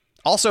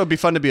 Also, it'd be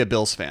fun to be a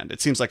Bills fan. It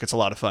seems like it's a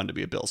lot of fun to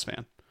be a Bills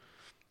fan.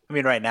 I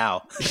mean, right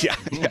now. Yeah.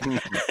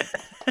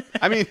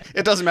 I mean,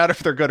 it doesn't matter if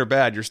they're good or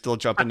bad. You're still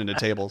jumping into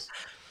tables.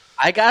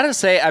 I gotta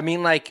say, I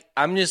mean, like,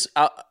 I'm just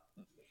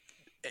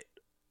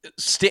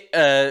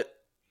the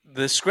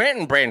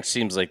Scranton branch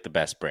seems like the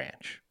best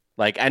branch.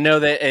 Like, I know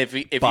that if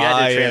you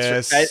had to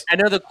transfer, I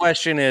know the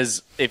question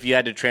is if you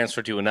had to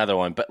transfer to another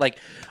one, but like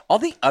all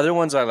the other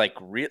ones are like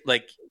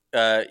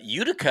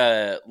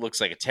Utica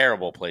looks like a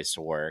terrible place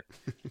to work.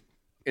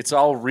 It's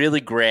all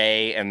really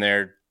gray, and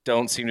there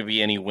don't seem to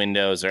be any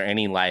windows or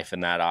any life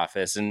in that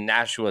office. And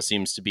Nashua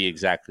seems to be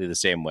exactly the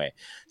same way.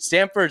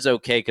 Stanford's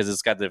okay because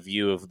it's got the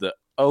view of the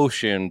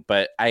ocean,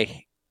 but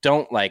I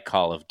don't like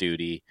Call of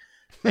Duty,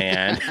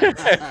 and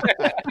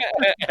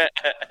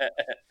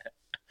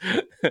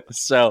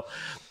so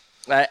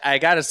I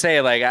gotta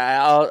say, like,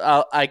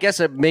 I guess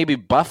maybe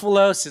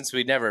Buffalo since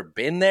we've never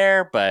been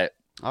there, but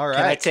all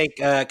right.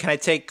 Can I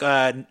take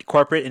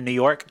corporate in New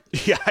York?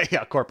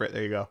 Yeah, corporate.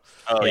 There you go.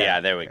 Oh yeah,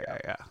 there we go.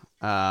 Yeah.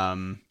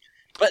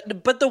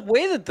 But the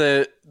way that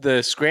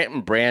the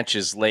Scranton branch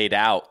is laid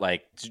out,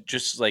 like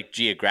just like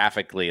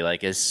geographically,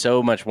 like is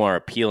so much more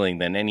appealing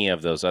than any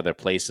of those other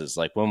places.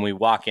 Like when we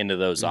walk into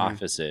those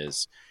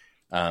offices,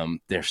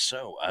 they're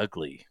so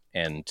ugly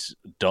and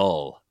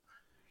dull.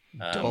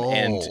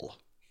 And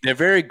they're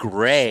very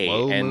gray.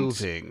 Slow and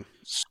moving.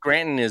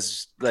 Scranton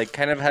is like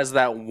kind of has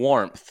that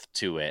warmth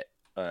to it.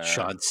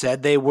 Sean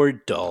said they were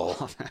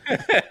dull.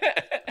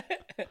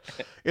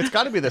 It's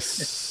got to be the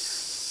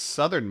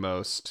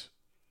southernmost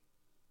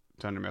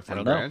Dunder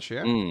Mifflin branch.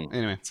 Yeah.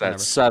 Anyway, it's that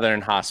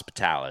Southern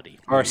hospitality.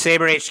 Or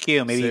Sabre HQ.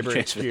 Maybe Sabre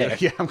you HQ. there.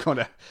 Yeah, I'm going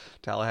to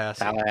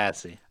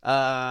Tallahassee.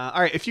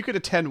 All right. If you could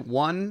attend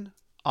one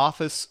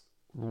office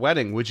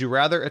wedding, would you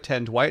rather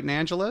attend Dwight and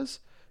Angela's,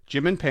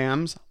 Jim and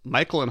Pam's,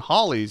 Michael and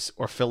Holly's,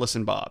 or Phyllis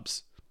and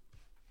Bob's?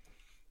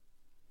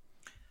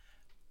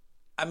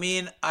 I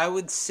mean, I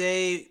would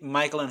say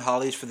Michael and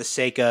Holly's for the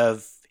sake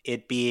of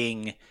it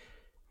being,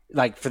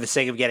 like, for the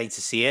sake of getting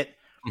to see it.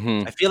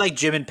 Mm-hmm. I feel like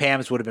Jim and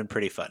Pam's would have been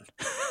pretty fun.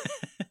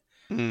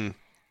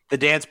 The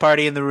dance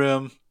party in the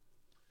room,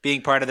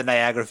 being part of the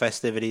Niagara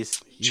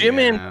festivities. Jim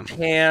and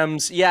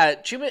Pam's,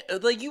 Jim,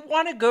 like, you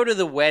want to go to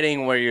the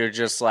wedding where you're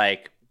just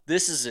like,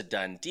 this is a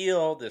done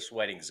deal. This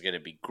wedding's going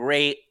to be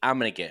great. I'm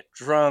going to get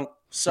drunk.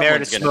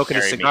 Meredith smoking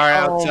a cigar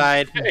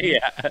outside.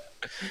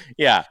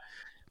 Yeah.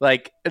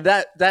 Like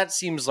that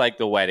seems like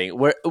the wedding.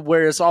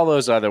 Whereas all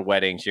those other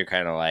weddings, you're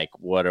kind of like,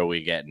 what are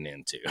we getting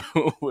into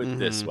with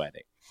this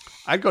wedding?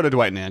 I'd go to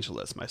Dwight and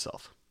Angela's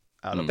myself.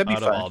 That'd be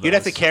fun. You'd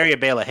have to carry a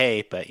bale of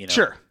hay, but you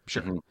know.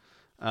 Sure.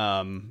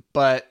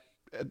 But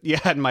yeah,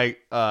 and my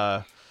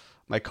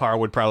car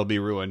would probably be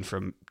ruined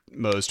from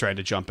Moe's trying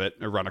to jump it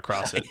or run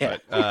across it. Yeah.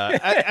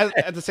 But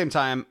at the same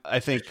time,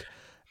 I think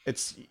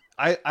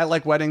I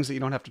like weddings that you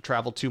don't have to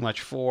travel too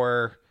much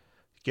for.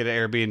 Get an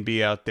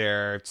Airbnb out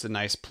there. It's a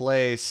nice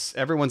place.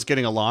 Everyone's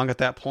getting along at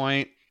that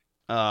point.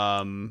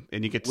 And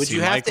you get to Would see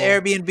you have Michael. to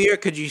Airbnb, or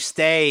could you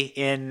stay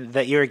in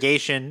the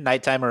irrigation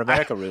nighttime or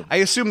America room? I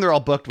assume they're all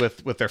booked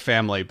with their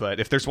family, but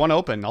if there's one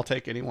open, I'll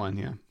take anyone.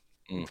 Yeah,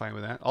 I'm fine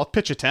with that. I'll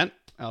pitch a tent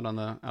out on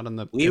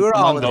the. We were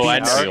all in the I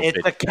beach. know.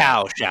 It's a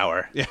cow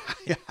shower. Yeah.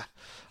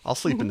 I'll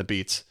sleep in the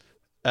beats.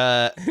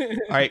 All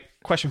right,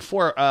 question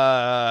 4.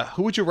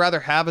 Who would you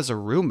rather have as a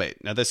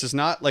roommate? Now, this is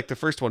not like the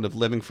first one of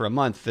living for a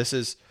month. This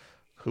is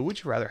who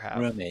would you rather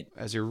have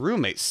as your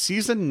roommate?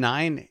 Season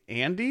 9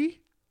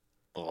 Andy?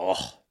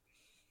 Oh.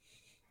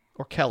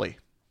 Or Kelly?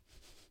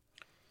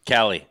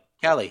 Kelly.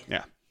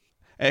 Yeah.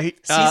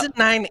 Season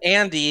 9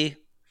 Andy.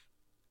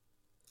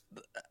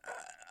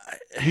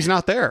 He's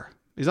not there.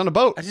 He's on a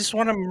boat. I just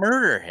want to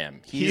murder him.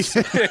 He's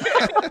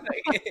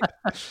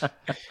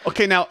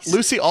okay, now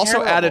Lucy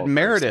also added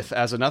Meredith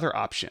as another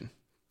option.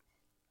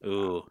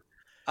 Ooh.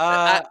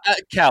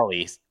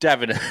 Kelly,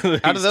 definitely.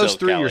 Out of those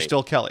 3, Kelly. you're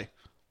still Kelly.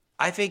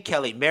 I think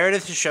Kelly.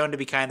 Meredith is shown to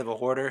be kind of a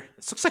hoarder.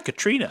 This looks like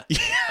Katrina.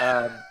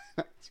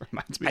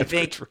 Reminds me I of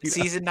think Katrina.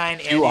 season 9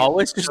 Andy. You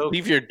always just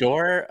leave your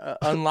door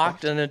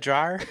unlocked in a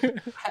jar?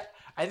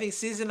 I think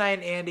season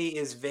 9 Andy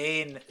is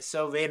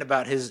so vain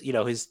about his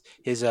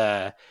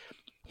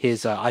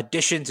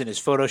auditions and his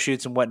photo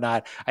shoots and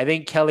whatnot. I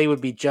think Kelly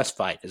would be just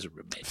fine as a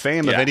roommate.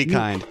 Fame of any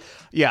kind.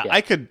 Yeah,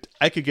 I could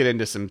get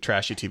into some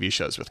trashy TV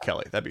shows with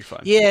Kelly. That'd be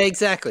fun. Yeah,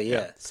 exactly.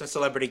 Yeah. Some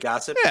celebrity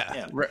gossip.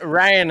 Yeah.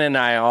 Ryan and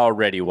I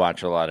already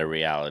watch a lot of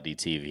reality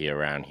TV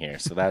around here,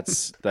 so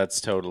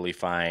that's totally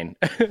fine.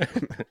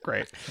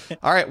 Great.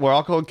 All right, we're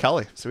all going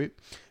Kelly. Sweet.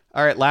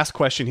 All right, last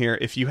question here.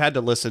 If you had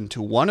to listen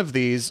to one of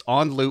these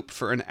on loop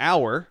for an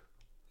hour,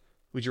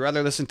 would you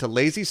rather listen to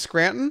Lazy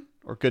Scranton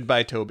or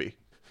Goodbye Toby?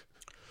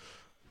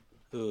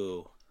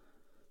 Ooh.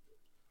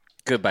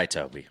 Goodbye,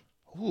 Toby.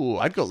 Ooh,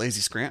 I'd go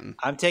Lazy Scranton.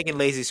 I'm taking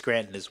Lazy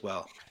Scranton as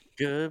well.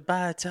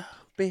 Goodbye,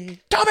 Toby.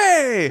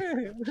 Toby!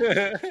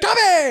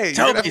 Toby!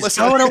 Toby's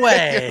going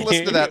away.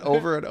 Listen to that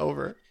over and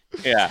over.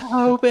 Yeah.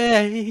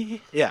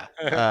 Toby. Yeah.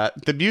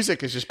 The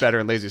music is just better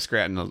in Lazy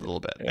Scranton a little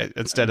bit.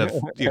 Instead of,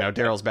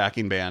 Daryl's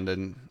backing band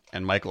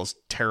and Michael's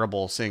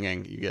terrible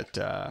singing, you get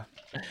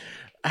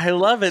I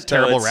love it, though.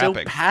 terrible It's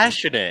rapping. so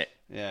passionate.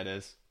 Yeah, it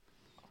is.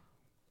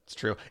 It's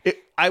true.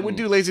 I would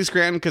do Lazy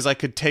Scranton because I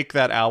could take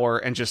that hour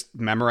and just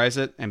memorize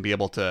it and be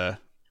able to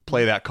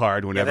play that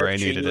card whenever I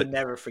needed it. You would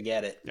never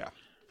forget it. Yeah.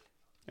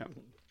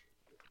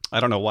 I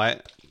don't know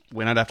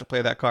when I'd have to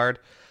play that card.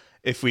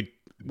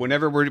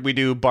 Whenever we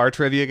do bar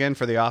trivia again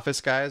for the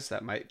Office guys,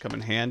 that might come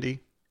in handy.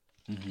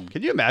 Mm-hmm.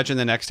 Can you imagine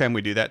the next time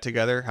we do that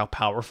together, how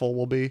powerful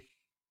we'll be?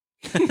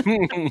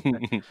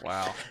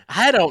 Wow.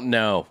 I don't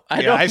know.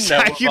 I don't know if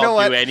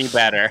I'll do any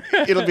better.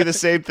 It'll be the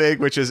same thing,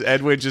 which is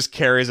Edwin just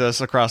carries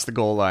us across the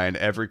goal line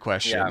every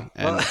question.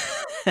 Yeah.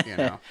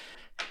 And,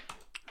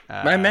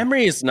 my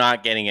memory is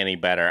not getting any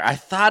better. I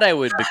thought I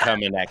would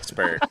become an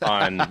expert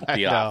on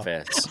The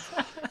Office.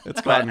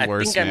 It's gotten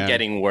worse, I think I'm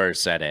getting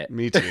worse at it.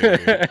 Me too.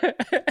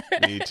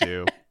 Me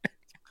too.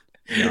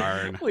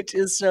 Yarn. Which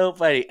is so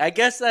funny. I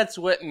guess that's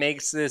what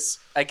makes this.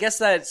 I guess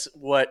that's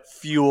what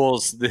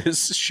fuels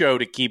this show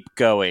to keep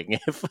going.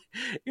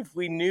 If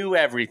we knew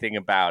everything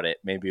about it,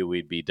 maybe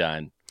we'd be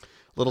done. A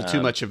little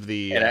too much of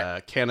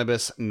the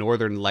cannabis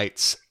Northern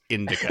Lights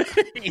indica.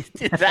 You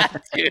did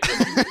that too.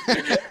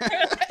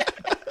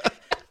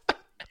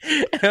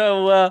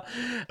 Well,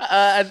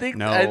 I think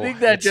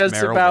that just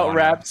marijuana. About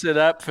wraps it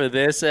up for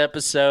this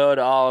episode,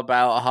 all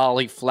about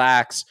Holly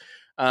Flax.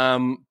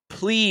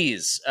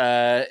 Please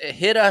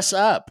hit us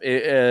up.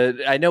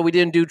 I know we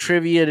didn't do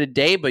trivia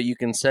today, but you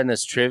can send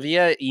us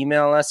trivia.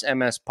 Email us,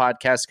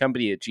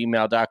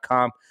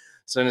 mspodcastcompany@gmail.com.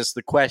 Send us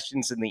the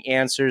questions and the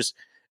answers.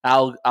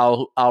 I'll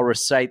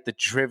recite the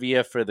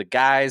trivia for the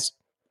guys.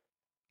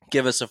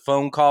 Give us a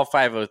phone call,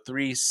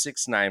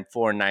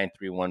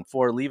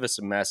 503-694-9314. Leave us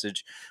a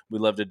message. We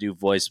love to do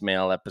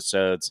voicemail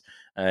episodes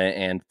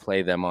and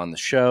play them on the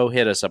show.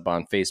 Hit us up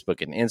on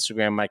Facebook and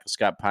Instagram, Michael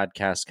Scott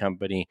Podcast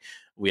Company.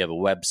 We have a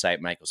website,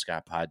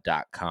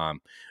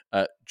 michaelscottpod.com.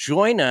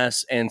 Join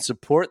us and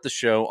support the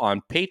show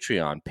on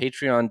Patreon,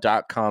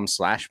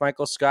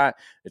 patreon.com/Michael Scott.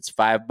 It's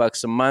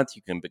 $5 a month.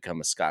 You can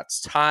become a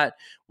Scott's Tot.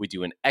 We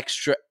do an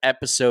extra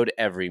episode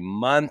every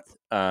month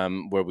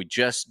where we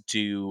just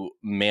do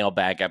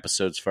mailbag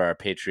episodes for our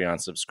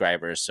Patreon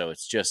subscribers. So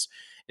it's just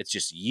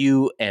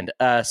you and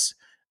us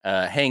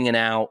hanging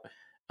out.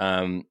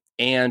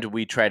 And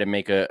we try to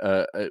make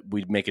a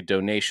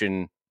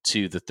donation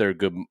to the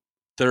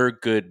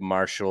Thurgood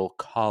Marshall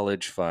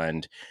College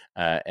Fund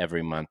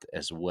every month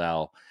as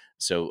well.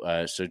 So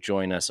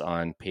join us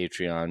on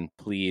Patreon,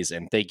 please.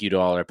 And thank you to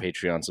all our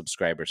Patreon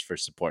subscribers for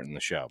supporting the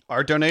show.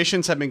 Our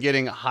donations have been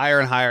getting higher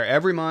and higher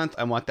every month.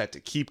 I want that to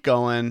keep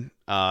going.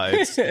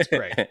 It's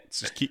great.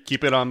 It's just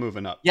keep it on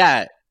moving up.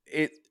 Yeah,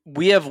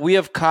 we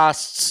have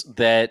costs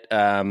that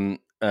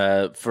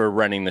for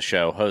running the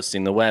show,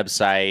 hosting the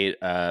website,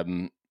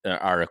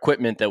 our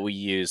equipment that we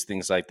use,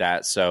 things like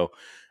that. So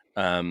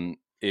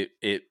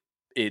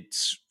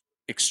it's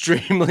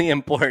extremely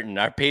important.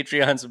 Our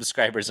Patreon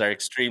subscribers are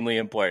extremely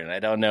important. I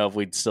don't know if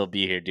we'd still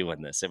be here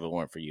doing this if it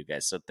weren't for you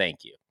guys. So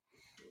thank you.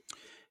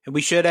 And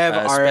we should have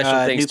our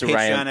new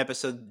Patreon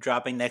episode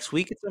dropping next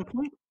week at some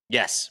point.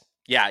 Yes.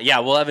 Yeah.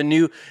 We'll have a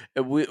new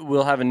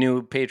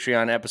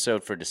Patreon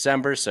episode for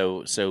December.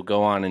 So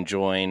go on and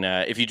join.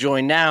 If you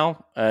join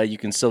now, you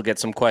can still get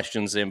some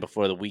questions in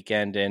before the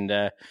weekend and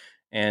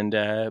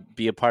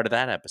be a part of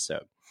that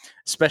episode.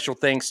 Special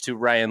thanks to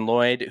Ryan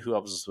Lloyd, who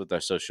helps us with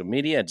our social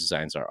media,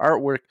 designs our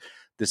artwork.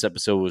 This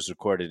episode was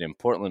recorded in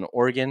Portland,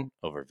 Oregon,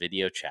 over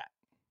video chat.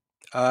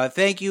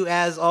 Thank you,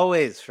 as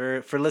always,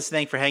 for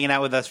listening, for hanging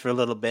out with us for a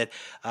little bit.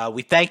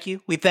 We thank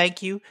you. We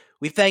thank you.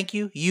 We thank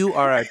you. You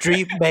are our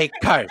dream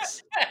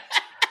makers.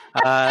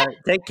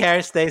 Take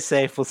care. Stay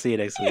safe. We'll see you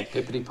next week.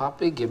 Hippity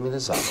Poppy, give me the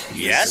song.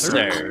 Yes,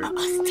 sir.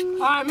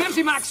 I'm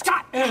MC Max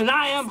Scott, and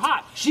I am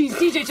hot. She's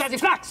DJ Jazzy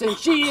Flax, and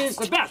she is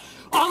the best.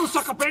 All the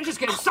sucker branches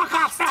can suck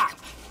off that.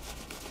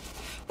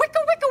 Wicka,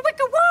 wicka,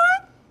 wicka,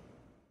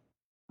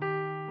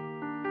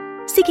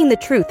 what? Seeking the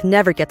truth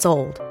never gets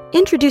old.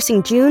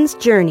 Introducing June's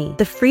Journey,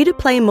 the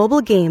free-to-play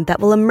mobile game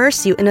that will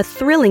immerse you in a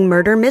thrilling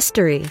murder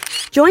mystery.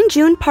 Join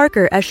June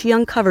Parker as she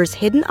uncovers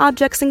hidden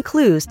objects and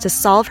clues to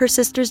solve her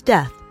sister's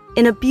death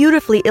in a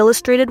beautifully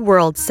illustrated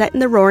world set in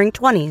the Roaring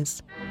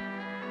 '20s.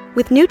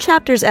 With new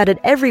chapters added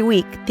every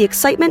week, the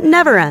excitement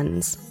never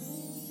ends.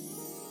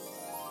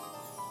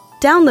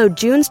 Download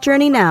June's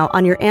Journey now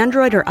on your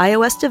Android or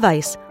iOS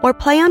device, or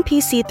play on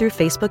PC through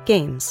Facebook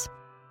Games.